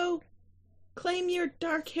 Mahiro. Claim your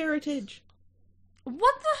dark heritage.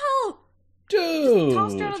 What the hell? Dude!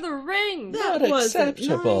 Tossed her out of the ring! That Not wasn't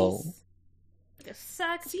acceptable. nice. Like a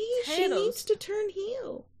sack of See, she potatoes. needs to turn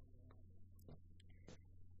heel.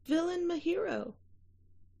 Villain my hero.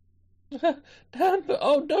 Namba!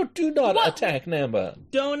 Oh, no, do not What? attack Namba!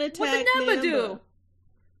 Don't attack What did Namba do?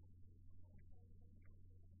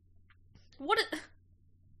 What?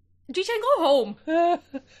 G-Chan, go home.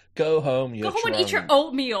 Go home, you're Go home and eat your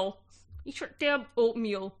oatmeal. Eat your damn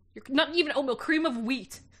oatmeal. You're not even oatmeal, cream of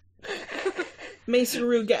wheat.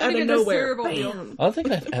 Mason-Rue, get Don't out of even nowhere. deserve oatmeal. Bam. I don't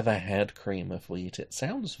think I've ever had cream of wheat. It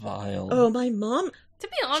sounds vile. Oh, my mom. To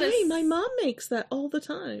be honest, Jay, my mom makes that all the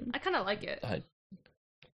time. I kind of like it.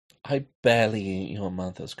 I barely eat your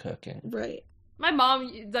mother's cooking. Right. My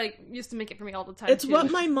mom used to make it for me all the time. It's too.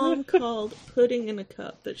 what my mom called pudding in a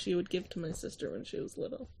cup that she would give to my sister when she was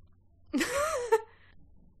little.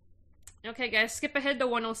 Okay, guys, skip ahead to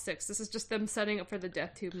 106. This is just them setting up for the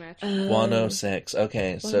Death Tube match. 106.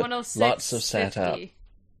 Okay, so 106, lots of setup. 50.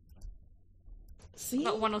 See?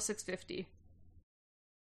 Not 106.50.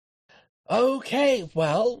 Okay,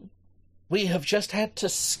 well, we have just had to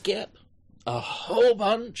skip a whole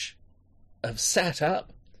bunch of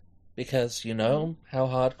setup because you know how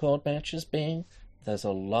hardcore matches being. There's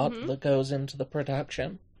a lot that goes into the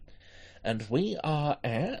production. And we are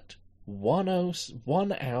at 1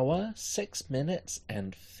 hour, 6 minutes,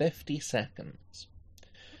 and 50 seconds.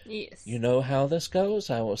 Yes. You know how this goes.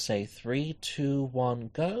 I will say 3, 2, 1,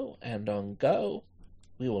 go, and on go,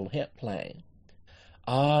 we will hit play.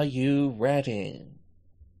 Are you ready?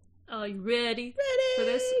 Are you ready? For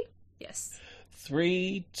this? Yes.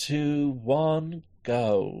 3, 2, 1,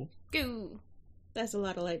 go. Go. That's a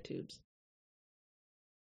lot of light tubes.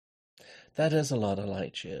 That is a lot of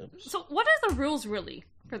light tubes. So, what are the rules really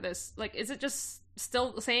for this? Like, is it just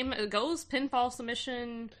still the same? It goes pinfall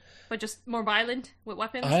submission, but just more violent with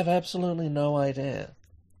weapons? I have absolutely no idea.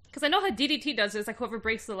 Because I know how DDT does it. It's like whoever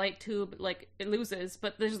breaks the light tube, like, it loses.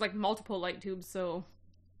 But there's like multiple light tubes, so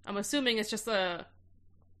I'm assuming it's just a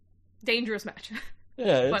dangerous match.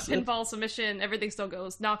 Yeah, But pinfall submission, everything still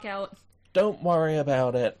goes. Knockout. Don't worry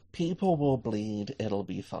about it. People will bleed. It'll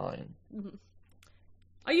be fine. Mm-hmm.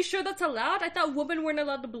 Are you sure that's allowed? I thought women weren't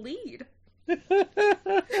allowed to bleed.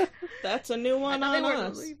 That's a new one on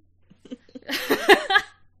us.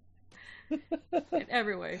 In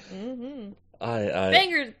every way. Mm-hmm.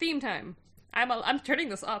 Banger theme time. I'm turning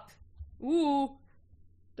this up. Ooh.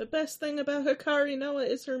 The best thing about Hikari Noa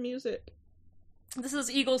is her music. This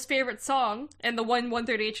is Eagle's favorite song, and the one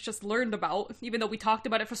 138 just learned about, even though we talked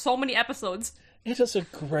about it for so many episodes. It is a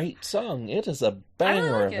great song. It is a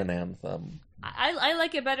banger of an anthem. I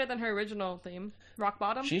like it better than her original theme, Rock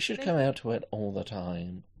Bottom. She should come out to it all the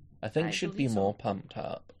time. I think I she'd be believe so. more pumped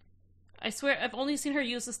up. I swear, I've only seen her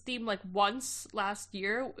use this theme like once last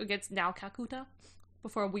year against Now Kakuta,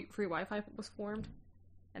 before free Wi-Fi was formed,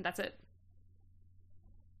 and that's it.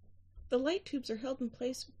 The light tubes are held in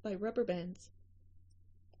place by rubber bands.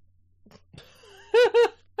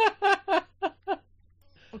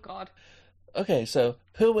 Oh god. Okay, so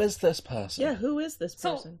who is this person? Yeah, who is this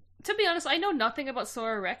person? To be honest, I know nothing about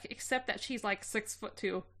Sora Rek except that she's like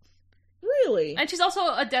 6'2". Really? And she's also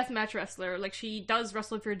a deathmatch wrestler. Like, she does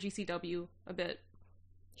wrestle for GCW a bit.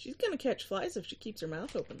 She's gonna catch flies if she keeps her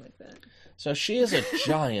mouth open like that. So she is a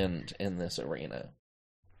giant in this arena.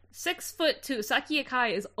 6'2". Saki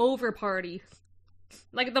Akai is over party.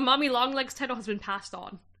 Like, the Mommy Longlegs title has been passed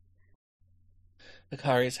on.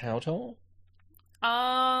 Hikari's how tall?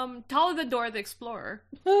 Taller than Dora the Explorer.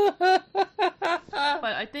 But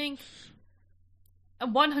I think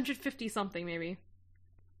 150 something, maybe.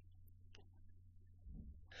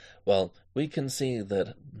 Well, we can see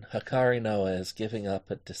that Hikari Noa is giving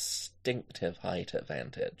up a distinctive height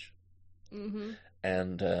advantage. Mm-hmm.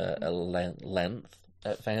 And a length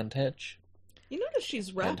advantage. You notice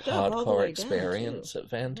she's wrapped and up all the hardcore way experience down, too.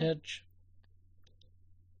 advantage.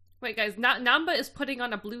 Wait, guys, Namba is putting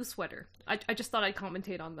on a blue sweater. I just thought I'd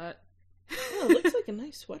commentate on that. Oh, it looks like a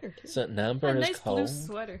nice sweater, too. So Namba A is nice cold. blue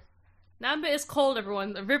sweater. Namba is cold,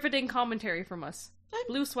 everyone. A riveting commentary from us.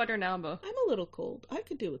 Blue sweater Namba. I'm a little cold. I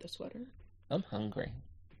could do with a sweater. I'm hungry.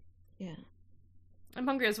 Yeah. I'm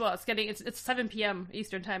hungry as well. It's 7 p.m.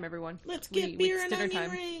 Eastern time, everyone. Let's get beer and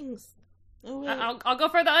onion rings. Oh, wait. I'll go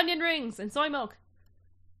for the onion rings and soy milk.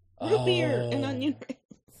 Root beer and onion rings.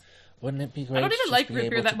 Wouldn't it be great? I don't even to like just root be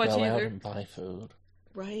beer able that to much go out either. and buy food?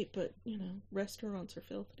 Right, but restaurants are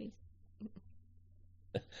filthy.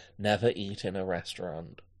 Never eat in a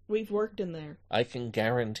restaurant. We've worked in there. I can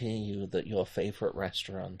guarantee you that your favorite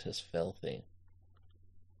restaurant is filthy.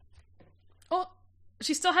 Oh,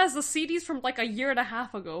 she still has the CDs from like a year and a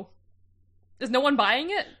half ago. Is no one buying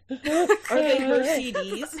it? Are they her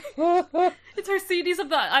CDs? It's her CDs of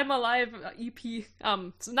the I'm Alive EP.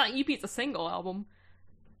 It's not EP, it's a single album.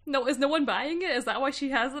 No, is no one buying it? Is that why she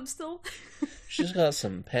has them still? She's got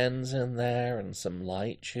some pens in there and some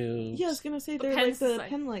light tubes. Yeah, I was gonna say The they're like pens the is like-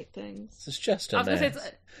 pen light things. It's just I a was gonna say mess.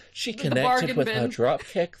 it's She the connected bargain with her bin. drop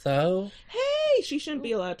kick, though. Hey, she shouldn't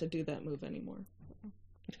be allowed to do that move anymore.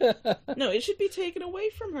 No, it should be taken away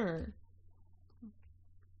from her.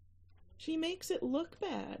 She makes it look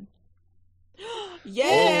bad.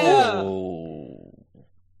 Yeah! Oh.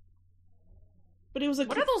 But it was a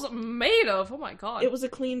What are those made of? Oh my god. it was a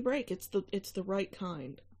clean break. It's the right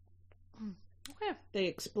kind. Okay. They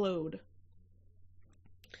explode.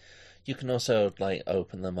 You can also, like,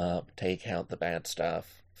 open them up, take out the bad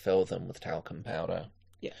stuff, fill them with talcum powder.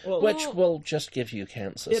 Yeah, well, Which will just give you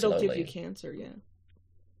cancer it'll slowly. give you cancer, yeah.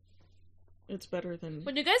 It's better than...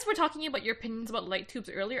 When you guys were talking about your opinions about light tubes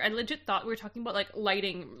earlier, I legit thought we were talking about, like,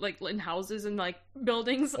 lighting, like, in houses and, like,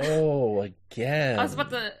 buildings. Oh, again. I was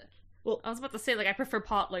about to say, like, I prefer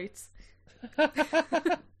pot lights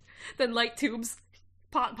than light tubes.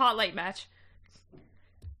 Pot light match.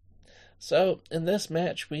 So, in this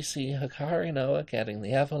match, we see Hikari Noa getting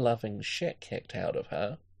the ever-loving shit kicked out of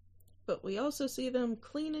her. But we also see them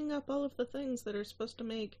cleaning up all of the things that are supposed to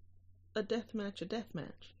make a deathmatch a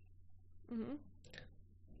deathmatch. Mm-hmm.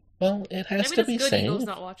 Well, it has Maybe to that's be good safe. Eagle's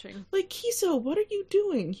not watching. Like, Kiso, what are you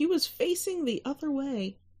doing? He was facing the other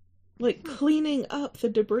way. Like, cleaning up the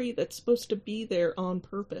debris that's supposed to be there on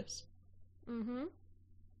purpose. Mm-hmm.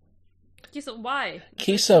 Kiso, why?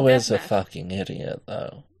 Kiso It's is a deathmatch. fucking idiot,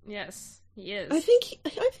 though. Yes, he is. I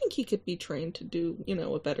think he could be trained to do,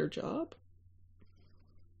 a better job.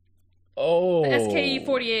 Oh. The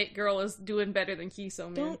SKE48 girl is doing better than Kiso,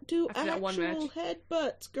 man. Don't do After that one match. actual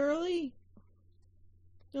headbutts, girly.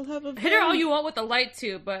 You'll have a Hit her all you want with the light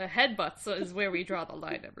tube, but headbutts is where we draw the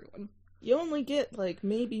line, everyone. You only get, like,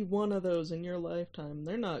 maybe one of those in your lifetime.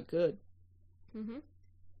 They're not good. Mm-hmm.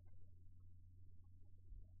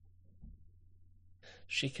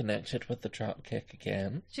 She connected with the drop kick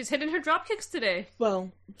again. She's hitting her drop kicks today.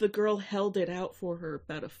 Well, the girl held it out for her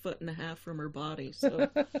about 1.5 feet from her body, so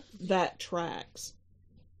that tracks.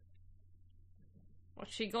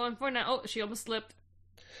 What's she going for now? Oh, she almost slipped.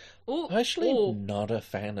 Oh, I'm actually oh. not a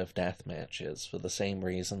fan of death matches for the same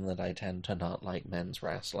reason that I tend to not like men's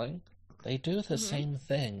wrestling. They do the same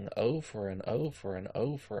thing over and over and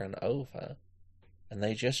over and over. And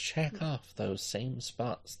they just check off those same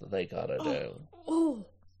spots that they gotta do. Oh,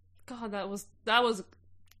 God, that was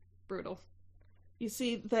brutal. You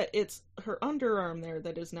see that it's her underarm there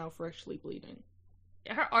that is now freshly bleeding.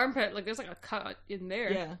 Yeah, her armpit, like, there's like a cut in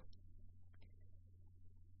there. Yeah.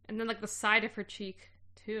 And then, like, the side of her cheek,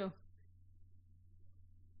 too.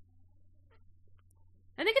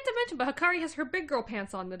 I didn't get to mention, but Hikari has her big girl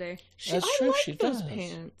pants on today. That's I true, like she those does.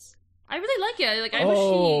 pants. I really like it. Like, I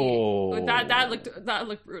Oh. wish she... That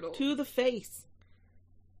looked brutal. To the face.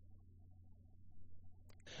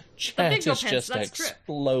 Chat big girl is pants, just that's true.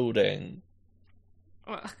 exploding.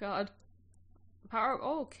 Oh, God. Power...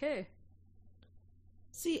 Oh, okay.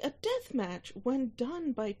 See, a death match, when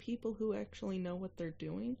done by people who actually know what they're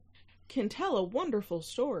doing, can tell a wonderful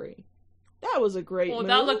story. That was a great move.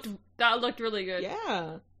 That looked really good.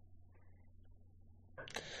 Yeah.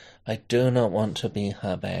 I do not want to be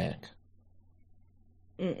her back.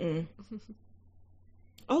 Mm-mm.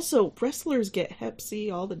 Also, wrestlers get hep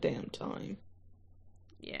C all the damn time.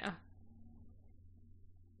 Yeah.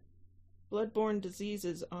 Bloodborne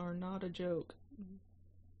diseases are not a joke.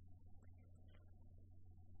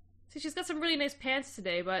 See, she's got some really nice pants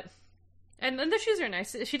today, but... And the shoes are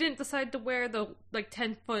nice. She didn't decide to wear the, like,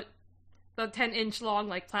 10-inch long,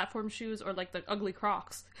 like, platform shoes or, like, the ugly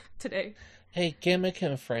Crocs today. Hey, gimmick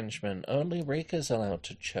infringement. Only Rika's allowed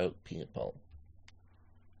to choke people.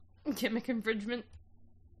 Gimmick infringement.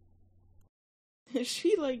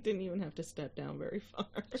 She, like, didn't even have to step down very far.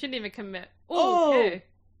 She didn't even commit. Oh! Okay.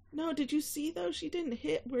 No, did you see, though? She didn't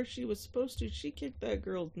hit where she was supposed to. She kicked that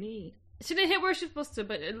girl's knee. She didn't hit where she was supposed to,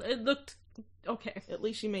 but it looked okay. At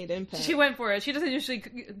least she made impact. She went for it. She doesn't usually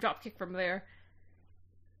drop kick from there.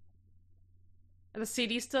 Are the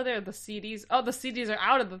CDs still there? The CDs? Oh, the CDs are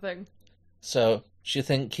out of the thing. So, do you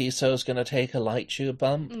think Kiso's gonna take a light tube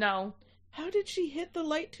bump? No. How did she hit the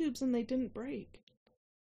light tubes and they didn't break?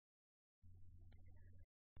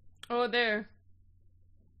 Oh, there.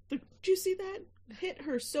 Did you see that? Hit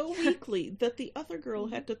her so weakly that the other girl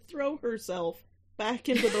had to throw herself back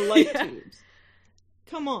into the light Yeah. tubes.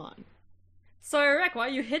 Come on. Sorry, Rick, why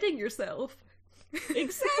are you hitting yourself?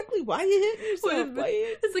 Exactly. Why are you hitting yourself? Why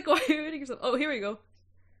you... It's like, why are you hitting yourself? Oh, here we go.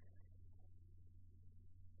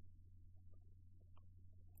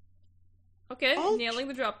 Okay, Oh, nailing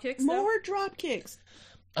the drop kicks. More drop kicks.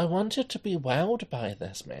 I wanted to be wowed by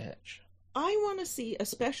this match. I want to see a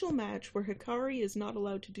special match where Hikari is not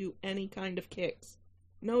allowed to do any kind of kicks.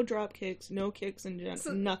 No drop kicks, no kicks in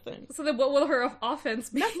general, nothing. So then what will her offense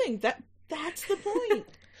be? Nothing. That's the point.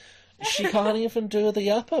 She can't even do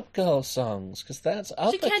the Up Girl songs, because that's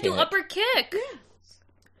upper She can't do upper kick!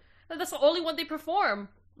 Yeah. That's the only one they perform.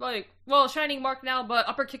 Like, well, Shining Mark now, but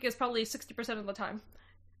upper kick is probably 60% of the time.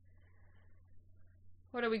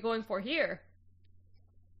 What are we going for here?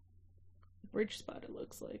 Bridge spot, it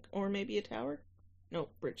looks like. Or maybe a tower? No,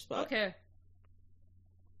 bridge spot. Okay.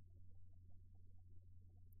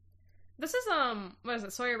 This is, what is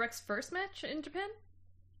it, Sawyer Rex's first match in Japan?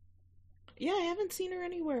 Yeah, I haven't seen her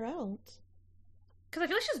anywhere else. Because I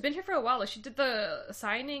feel like she's been here for a while. Like, she did the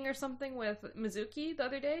signing or something with Mizuki the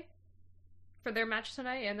other day for their match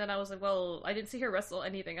tonight, and then I was like, well, I didn't see her wrestle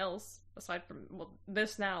anything else aside from, well,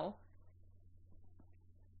 this now.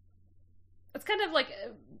 It's kind of like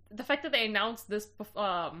the fact that they announced this,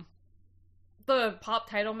 the pop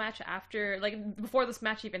title match after, like, before this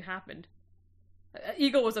match even happened.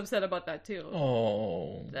 Eagle was upset about that too.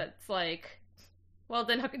 Oh. That's like, well,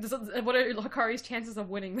 then what are Hikari's chances of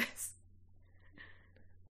winning this?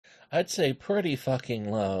 I'd say pretty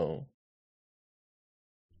fucking low.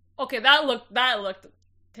 Okay, that looked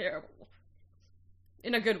terrible.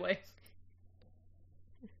 In a good way.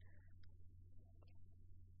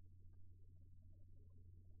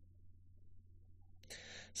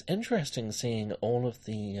 It's interesting seeing all of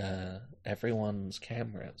the, everyone's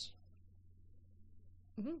cameras.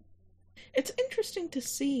 Mm-hmm. It's interesting to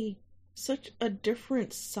see such a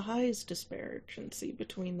different size disparity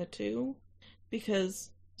between the two,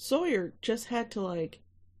 because Sawyer just had to, like,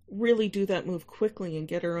 really do that move quickly and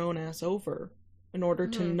get her own ass over in order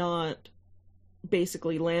to not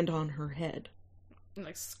basically land on her head.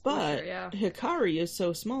 Like, but her, yeah. Hikari is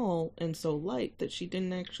so small and so light that she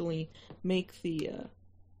didn't actually make the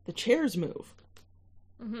chairs move.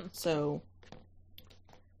 Mm-hmm. So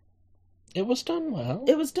it was done well.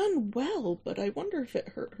 It was done well, but I wonder if it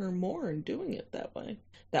hurt her more in doing it that way.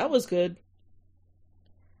 That was good.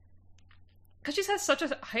 Because she has such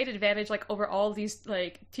a height advantage, like, over all these,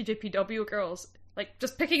 like, TJPW girls. Like,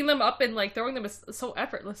 just picking them up and, like, throwing them is so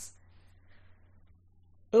effortless.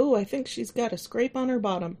 Oh, I think she's got a scrape on her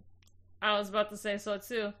bottom. I was about to say so,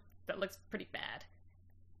 too. That looks pretty bad.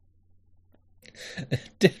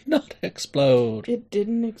 It did not explode. It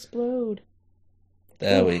didn't explode.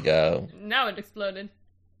 There we go. Now it exploded.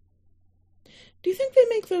 Do you think they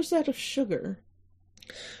make those out of sugar?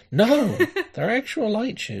 No, they're actual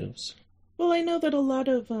light tubes. Well, I know that a lot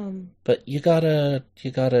of, But you gotta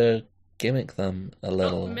gimmick them a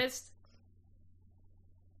little. Oh, missed.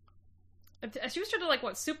 She was trying to, like,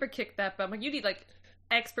 super kick that, but I'm like, you need, like,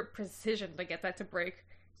 expert precision to get that to break.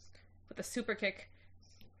 With a super kick.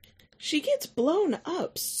 She gets blown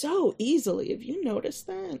up so easily. Have you noticed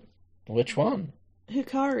that? Which one?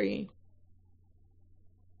 Hikari.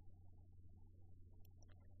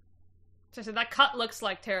 So I said, that cut looks,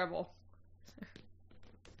 like, terrible.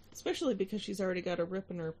 Especially because she's already got a rip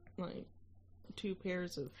in her, like, 2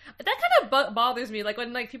 pairs of... That kind of bothers me, like,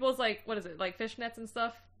 when, like, people's, like, what is it, like, fishnets and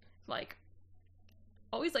stuff? Like,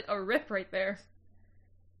 always, like, a rip right there.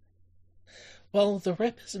 Well, the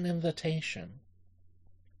rip is an invitation.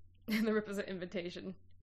 And the rip is an invitation.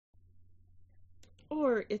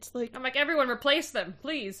 Or it's like... I'm like, everyone replace them,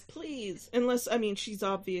 please. Please. Unless, I mean, she's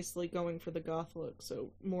obviously going for the goth look,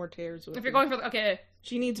 so more tears would If you're going for the... Okay.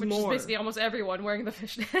 She needs which more. Which is basically almost everyone wearing the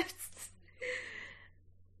fishnets.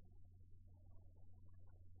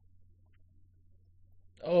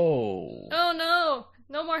 Oh. Oh no!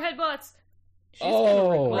 No more headbutts! She's gonna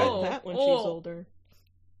regret Oh. that when Oh. she's older.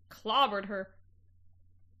 Clobbered her.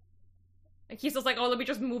 And Kiso's like, oh, let me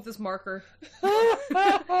just move this marker.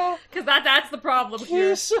 Because that's the problem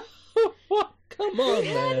here. Come on,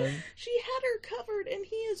 man. She had her covered, and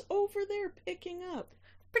he is over there picking up.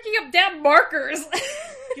 Picking up damn markers!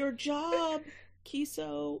 Your job,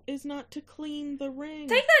 Kiso, is not to clean the ring.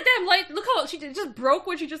 Take that damn light. Look how she just broke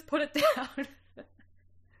when she just put it down.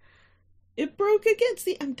 It broke against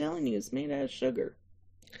the... I'm telling you, it's made out of sugar.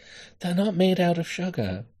 They're not made out of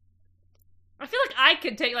sugar. I feel like I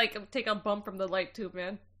could take a bump from the light tube,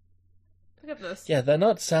 man. Look at this. Yeah, they're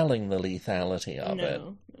not selling the lethality of it.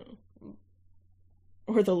 No.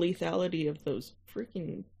 Or the lethality of those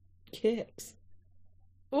freaking kicks.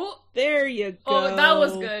 Ooh. There you go. Oh, that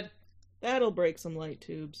was good. That'll break some light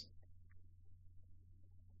tubes.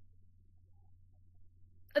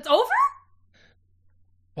 It's over?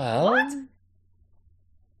 Well... What?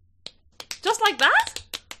 Just like that?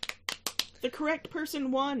 The correct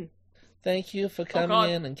person won. Thank you for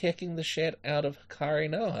coming in and kicking the shit out of Hikari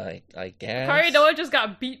Noa, I guess. Hikari Noa just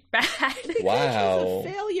got beat bad. Wow.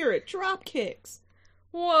 She's a failure at drop kicks.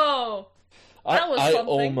 Whoa. That was something. I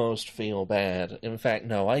almost feel bad. In fact,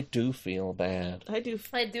 no, I do feel bad. I do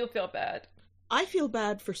feel bad. I feel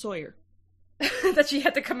bad for Sawyer. That she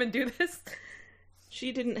had to come and do this.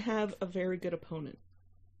 She didn't have a very good opponent.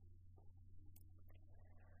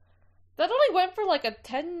 That only went for like a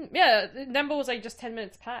 10... Yeah, Nembo was like just 10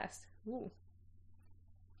 minutes past. Ooh.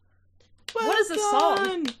 Well what is this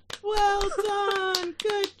song? Well done!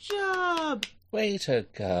 Good job! Way to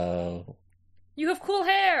go. You have cool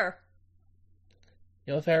hair!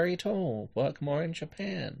 You're very tall. Work more in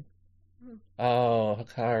Japan. Oh,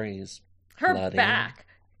 Hikari's Her bloody.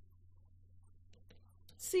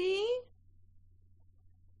 See?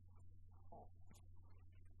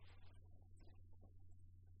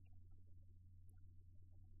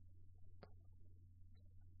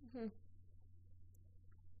 back.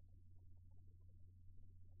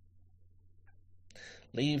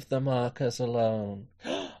 Leave the markers alone.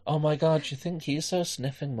 Oh my god, you think he's so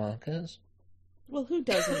sniffing markers? Well, who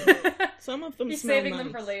doesn't? Some of them He's smell saving nice.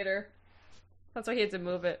 them for later. That's why he had to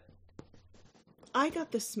move it. I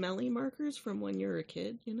got the smelly markers from when you were a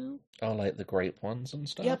kid, you know? Oh, like the grape ones and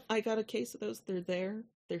stuff? Yep, I got a case of those. They're there.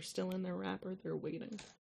 They're still in their wrapper. They're waiting.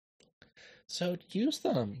 So use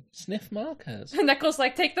them. Sniff markers. Neko's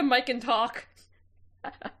like, take the mic and talk.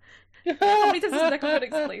 How many times has Neko going to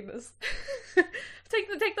explain this?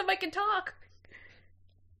 Take the mic and talk.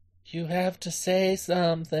 You have to say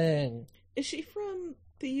something. Is she from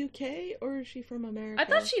the UK or is she from America? I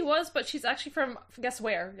thought she was, but she's actually from, guess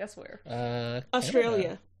where? Australia.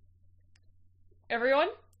 Canada. Everyone?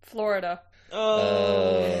 Florida.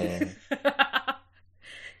 Oh.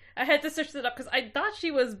 I had to search it up because I thought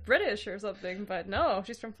she was British or something, but no,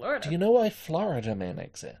 she's from Florida. Do you know why Florida Man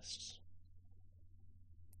exists?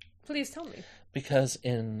 Please tell me. Because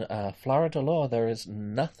in Florida law, there is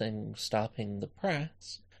nothing stopping the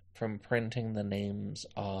press from printing the names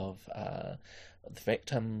of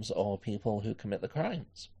victims or people who commit the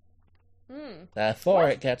crimes. Therefore,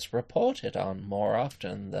 it gets reported on more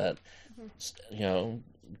often that,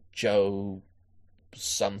 Joe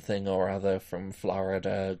something or other from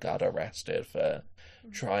Florida got arrested for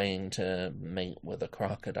trying to mate with a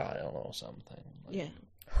crocodile or something. Yeah.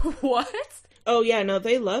 What? Oh, yeah, no,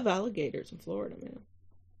 they love alligators in Florida, man.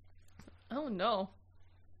 Oh, no.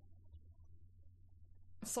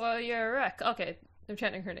 So you're a wreck. Okay, they're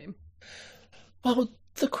chanting her name. Well,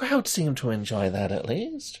 the crowd seemed to enjoy that at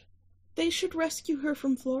least. They should rescue her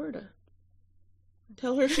from Florida.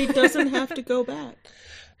 Tell her she doesn't have to go back.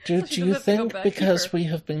 Do you think because we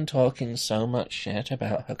have been talking so much shit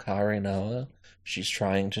about Hikari Noa, she's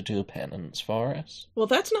trying to do penance for us? Well,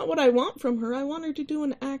 that's not what I want from her. I want her to do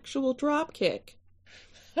an actual drop kick.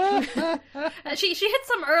 She hit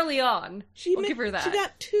some early on. We'll give her that. She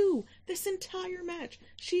got 2 this entire match.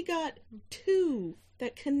 She got 2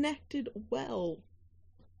 that connected well.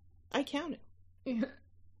 I counted.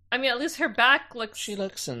 I mean, at least her back looks. She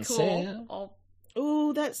looks sincere. Cool.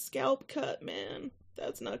 Oh, that scalp cut, man.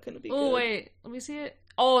 That's not going to be good. Oh, wait. Let me see it.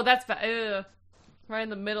 Oh, that's bad. Ew. Right in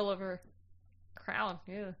the middle of her crown.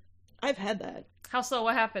 Yeah. I've had that. How so?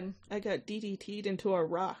 What happened? I got DDT'd into a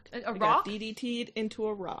rock. A rock? Got DDT'd into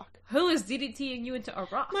a rock. Who is DDTing you into a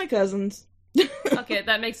rock? My cousins. Okay,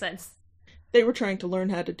 that makes sense. They were trying to learn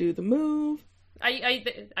how to do the move. I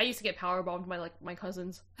used to get powerbombed by my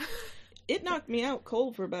cousins. It knocked me out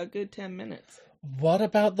cold for about a good 10 minutes. What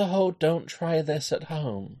about the whole don't try this at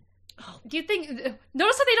home? Do you think...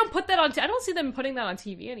 Notice that they don't put that on... I don't see them putting that on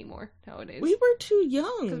TV anymore nowadays. We were too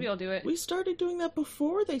young. Because we all do it. We started doing that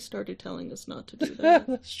before they started telling us not to do that.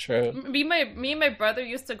 That's true. Me and my brother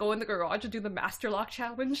used to go in the garage and do the Master Lock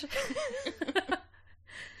Challenge.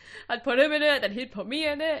 I'd put him in it, then he'd put me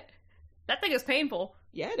in it. That thing is painful.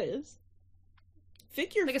 Yeah, it is.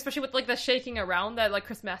 Figure... Like, especially with, like, the shaking around that, like,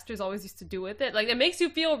 Chris Masters always used to do with it. Like, it makes you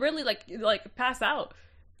feel really, like pass out.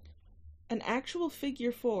 An actual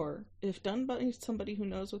figure 4, if done by somebody who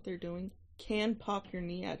knows what they're doing, can pop your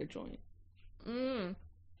knee at a joint.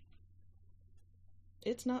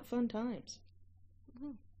 It's not fun times.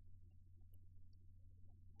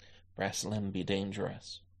 Wrestling be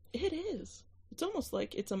dangerous. It is. It's almost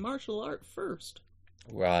like it's a martial art first.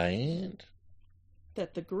 Right.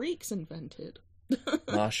 That the Greeks invented.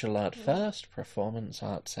 Martial art first, performance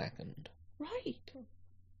art second. Right.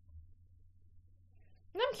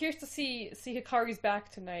 And I'm curious to see Hikari's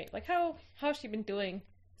back tonight. Like, how's she been doing?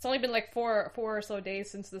 It's only been like four or so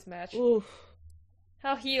days since this match. Oof.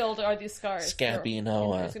 How healed are these scars? Scabby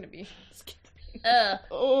Noah. It's gonna be.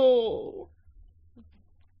 Oh.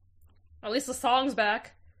 At least the song's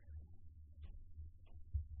back.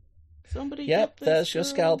 Somebody Yep, get this there's your girl.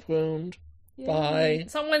 scalp wound. Yeah. Bye.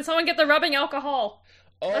 Someone get the rubbing alcohol.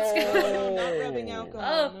 Let's go. No, not rubbing alcohol,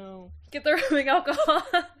 Oh. no. Get the rubbing alcohol.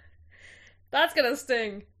 That's gonna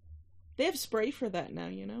sting. They have spray for that now,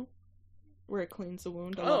 you know? Where it cleans the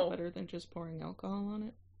wound a Oh. lot better than just pouring alcohol on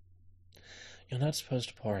it. You're not supposed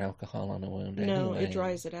to pour alcohol on a wound No, anyway. it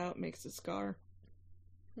dries it out, makes it scar.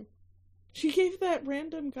 She gave that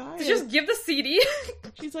random guy. Did you just give the CD?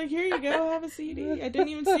 She's like, here you go, have a CD. I didn't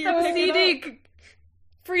even see her pick it up. CD.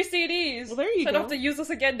 Free CDs. Well, there you so I don't go. have to use this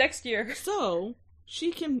again next year. So,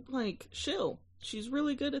 she can, like, shill. She's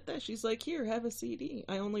really good at that. She's like, here, have a CD.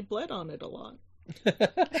 I only bled on it a lot.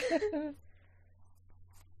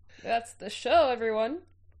 That's the show, everyone.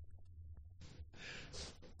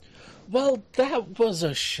 Well, that was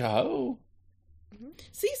a show.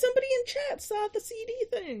 See, somebody in chat saw the CD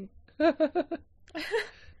thing.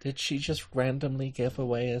 Did she just randomly give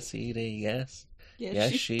away a CD? Yes. Yes,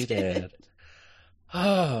 Yes, she did.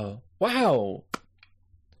 Oh, wow.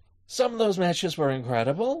 Some of those matches were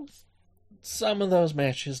incredible. Some of those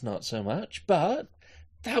matches not so much, but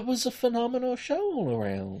that was a phenomenal show all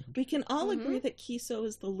around. We can all agree that Kiso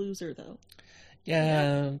is the loser, though.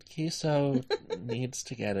 Yeah, Kiso needs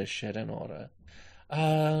to get his shit in order.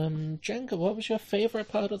 Jenga, what was your favorite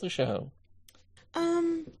part of the show?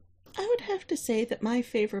 I would have to say that my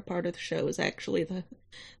favorite part of the show is actually the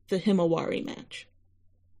Himawari match.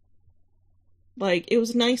 Like, it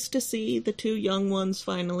was nice to see the two young ones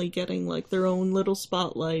finally getting, like, their own little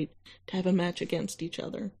spotlight to have a match against each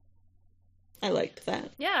other. I liked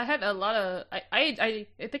that. Yeah, I had a lot of. I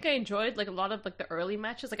think I enjoyed like a lot of like the early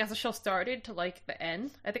matches, like as the show started to like the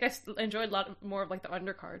end. I think I enjoyed a lot more of like the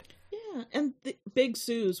undercard. Yeah, and Big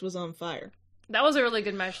Suze was on fire. That was a really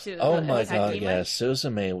good match too. Oh the my tag god, team yeah, match.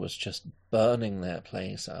 Suzume was just burning that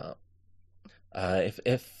place up.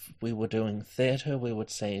 If we were doing theatre, we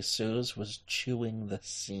would say Suze was chewing the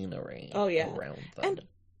scenery around them. And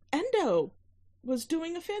Endo was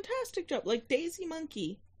doing a fantastic job. Like, Daisy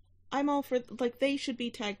Monkey, I'm all for, like, they should be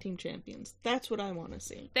tag team champions. That's what I want to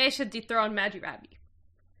see. They should dethrone Magi Rabi.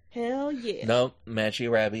 Hell yeah. No, Magi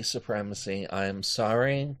Rabi supremacy. I am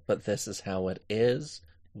sorry, but this is how it is,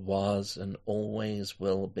 was, and always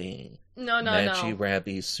will be. No. Magi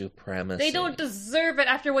Rabi supremacy. They don't deserve it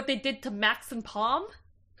after what they did to Max and Palm.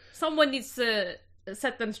 Someone needs to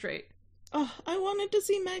set them straight. Oh, I wanted to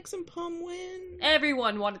see Max and Palm win.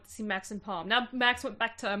 Everyone wanted to see Max and Palm. Now Max went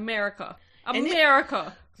back to America.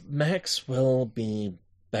 Max will be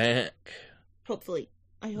back. Hopefully.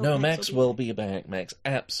 I hope No, Max will back. be back. Max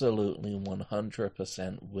absolutely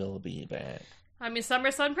 100% will be back. I mean,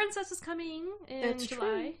 Summer Sun Princess is coming in That's July.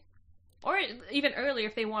 true. Or even earlier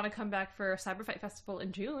if they want to come back for Cyber Fight Festival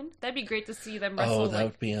in June. That'd be great to see them wrestle Oh, that like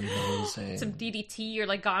would be amazing. some DDT or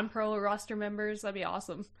like Gone Pro roster members. That'd be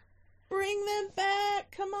awesome. Bring them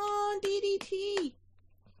back. Come on, DDT.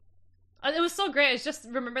 It was so great. It's just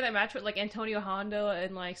remember that match with like Antonio Hondo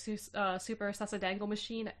and like Super Sasadango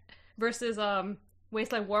Machine versus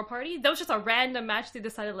Wasteland War Party. That was just a random match they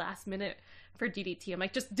decided last minute for DDT. I'm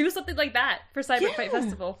like, just do something like that for Cyber Fight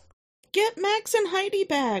Festival. Get Max and Heidi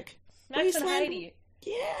back. Max and Heidi.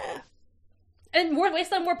 Yeah. And more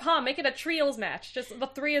Wasteland War Palm. Make it a trios match. Just the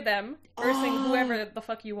three of them versus whoever the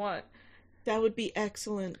fuck you want. That would be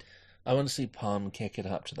excellent. I want to see Palm kick it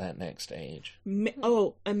up to that next stage.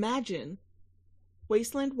 Imagine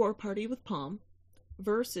Wasteland War Party with Palm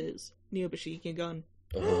versus Nyobushiki Gun.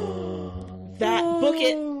 Oh. Book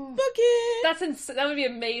it. That would be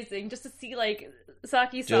amazing. Just to see like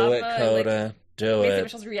Saki Do Sama it, and Coda. like Do Mason it.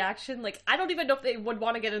 Mitchell's reaction. Like, I don't even know if they would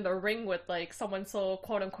want to get in the ring with like someone so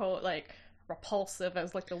quote unquote like repulsive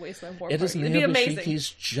as like the Wasteland War It Party. is It'd be amazing. Nyobushiki's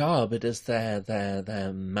job. It is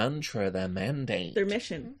their mantra, their mandate. Their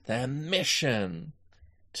mission. Their mission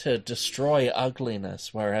to destroy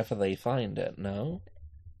ugliness wherever they find it, no?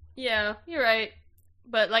 Yeah, you're right.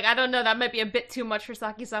 But like, I don't know. That might be a bit too much for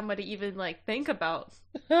Saki-sama to even like think about,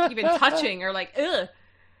 even touching or like, ugh.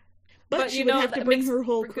 But she would have to bring her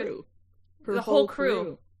whole for good. crew. The whole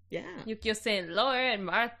crew. Yeah. Yukio Saint Laura and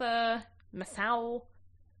Martha, Masao,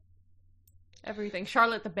 everything.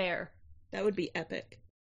 Charlotte the Bear. That would be epic.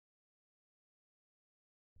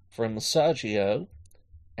 From Sergio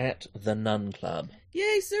at the Nun Club.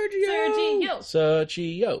 Yay, Sergio!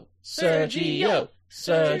 Sergio!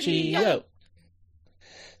 Sergio!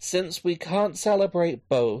 Since we can't celebrate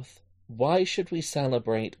both, why should we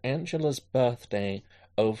celebrate Angela's birthday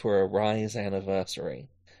over a Rise anniversary?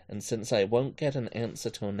 And since I won't get an answer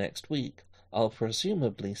till next week, I'll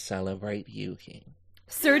presumably celebrate Yuki.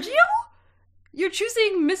 Sergio? You're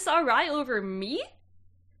choosing Miss Arai over me?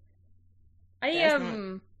 I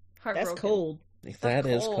am heartbroken. That's cold. That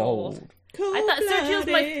is cold. I thought Sergio was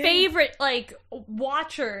my favorite, like,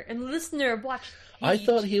 watcher and listener of Watch Teej. I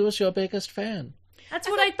thought he was your biggest fan. That's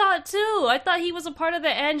what I thought, too. I thought he was a part of the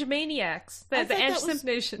Ange Maniacs. The Ange Simp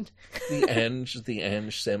Nation. The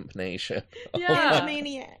Ange Simp Nation. Yeah. Ange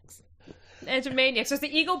Maniacs. Ange Maniacs. There's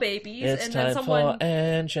the Eagle Babies. It's and time then someone... for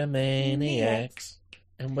Ange Maniacs.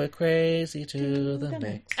 And we're crazy to the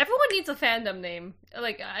mix. Everyone needs a fandom name.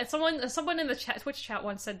 Like, someone in the Twitch chat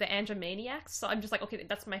once said the Angemaniacs, so I'm just like, okay,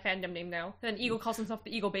 that's my fandom name now. And then Eagle calls himself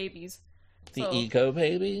the Eagle Babies. The Ego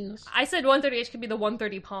Babies? I said 130H could be the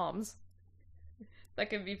 130 Palms.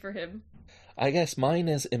 That could be for him. I guess mine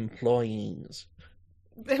is employees.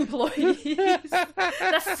 Employees.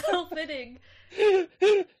 That's so fitting.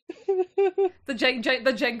 The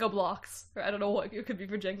Jenga blocks. Or I don't know what it could be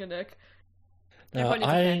for Jenga Nick. Everyone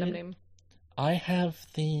needs a fandom name. I have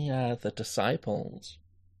the Disciples.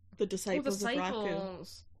 The Disciples of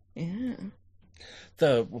Raku. Yeah.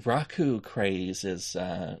 The Raku craze is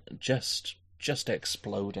just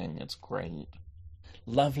exploding. It's great.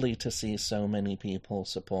 Lovely to see so many people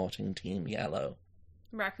supporting Team Yellow.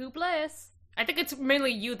 Raku Bliss. I think it's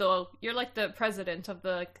mainly you, though. You're like the president of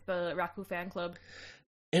the Raku fan club.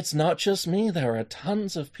 It's not just me. There are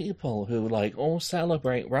tons of people who, like, all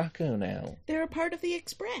celebrate Raku now. They're a part of the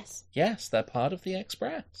Express. Yes, they're part of the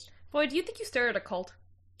Express. Boy, do you think you stir at a cult?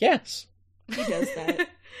 Yes. He does that.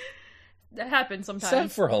 That happens sometimes.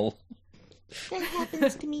 Several. That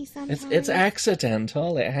happens to me sometimes. It's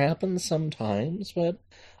accidental. It happens sometimes, but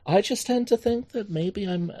I just tend to think that maybe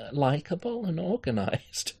I'm likable and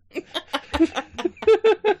organized.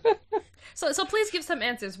 So please give some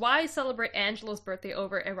answers. Why celebrate Angela's birthday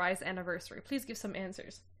over Arai's anniversary? Please give some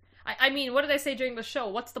answers. I mean, what did I say during the show?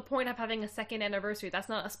 What's the point of having a second anniversary? That's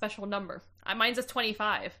not a special number. Mine's is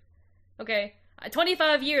 25. Okay?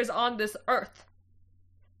 25 years on this earth.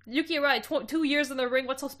 Yuki Arai, 2 years in the ring,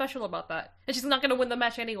 what's so special about that? And she's not gonna win the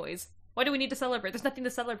match anyways. Why do we need to celebrate? There's nothing to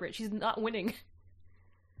celebrate. She's not winning.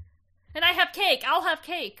 And I have cake! I'll have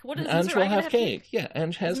cake! What is Ange will have cake. Yeah,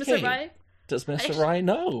 Ange has cake. Arai? Does Mr. Rai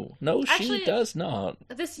know? No, she does not.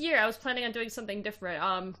 This year, I was planning on doing something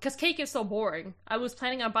different. Because cake is so boring. I was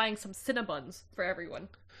planning on buying some Cinnabuns for everyone.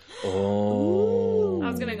 Oh. I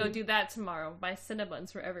was gonna go do that tomorrow. Buy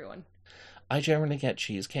Cinnabuns for everyone. I generally get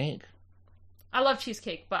cheesecake. I love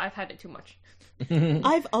cheesecake, but I've had it too much.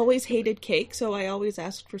 I've always hated cake, so I always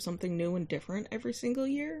asked for something new and different every single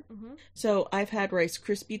year. Mm-hmm. So I've had Rice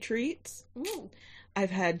Krispie treats. Ooh. I've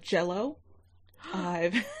had Jell-O.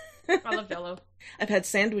 I love Jell-O. I've had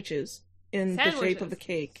sandwiches in the shape of a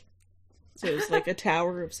cake. So it's like a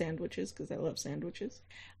tower of sandwiches, because I love sandwiches.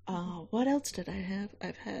 What else did I have?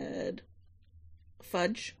 I've had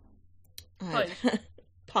fudge.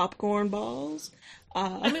 Popcorn balls.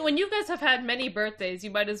 I mean, when you guys have had many birthdays,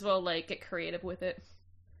 you might as well, like, get creative with it.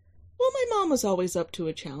 Well, my mom was always up to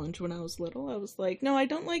a challenge when I was little. I was like, no, I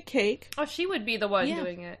don't like cake. Oh, she would be the one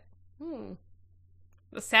doing it.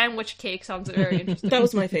 The sandwich cake sounds very interesting. That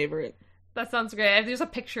was my favorite. That sounds great. If there's a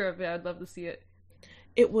picture of it, I'd love to see it.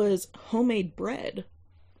 It was homemade bread.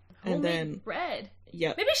 Bread?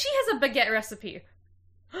 Yep. Maybe she has a baguette recipe.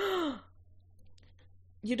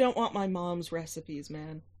 You don't want my mom's recipes,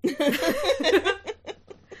 man.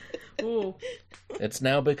 Ooh. It's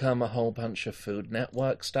now become a whole bunch of Food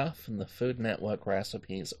Network stuff, and the Food Network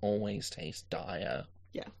recipes always taste dire.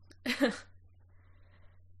 Yeah.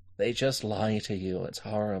 They just lie to you. It's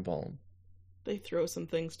horrible. They throw some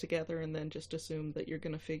things together and then just assume that you're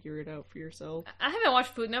gonna figure it out for yourself. I haven't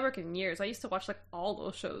watched Food Network in years. I used to watch, like, all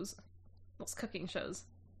those shows. Those cooking shows.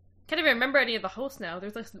 Can't even remember any of the hosts now.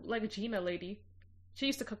 There's, like a Gina lady. She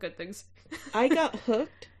used to cook good things. I got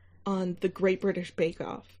hooked on the Great British Bake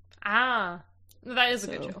Off. Ah. That is a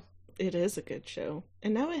good show. It is a good show.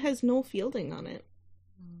 And now it has Noel Fielding on it.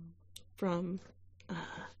 From,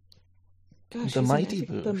 The Mighty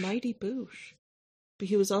Boosh. The Mighty Boosh. But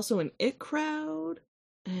he was also in It Crowd,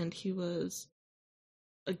 and he was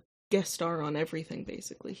a guest star on everything,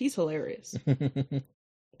 basically. He's hilarious.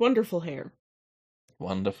 Wonderful hair.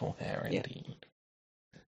 Wonderful hair, indeed.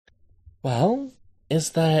 Well,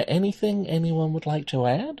 is there anything anyone would like to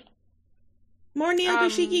add? More Neil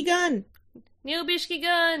Bashiki Gun! Neil Bishki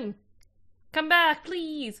Gun! Come back,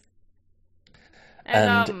 please!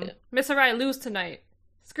 And Miss Arai, lose tonight.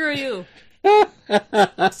 Screw you.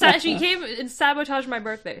 She came and sabotaged my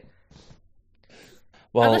birthday.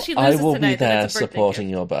 Well, I will tonight, be there supporting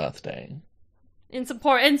your birthday. In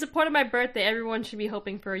support of my birthday, everyone should be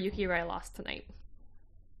hoping for a Yuki Arai loss tonight.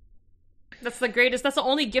 That's the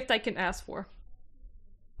only gift I can ask for.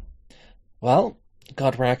 Well,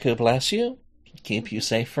 God Raku bless you. Keep you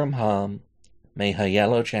safe from harm. May her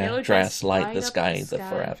yellow, Yellow dress dress light light the up sky the the sky.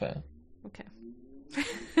 forever.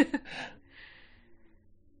 Okay.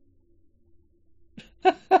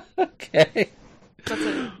 Okay. That's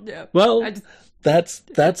it. Yeah. Well, I just-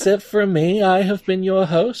 that's it from me. I have been your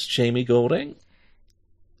host, Jamie Goulding.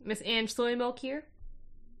 Miss Ange Soy Milk here.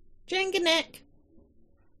 Jenganek.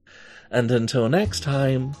 And until next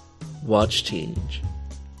time, watch Teej.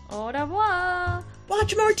 Au revoir.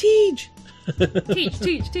 Watch more Teej.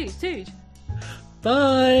 Teach.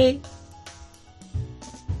 Bye!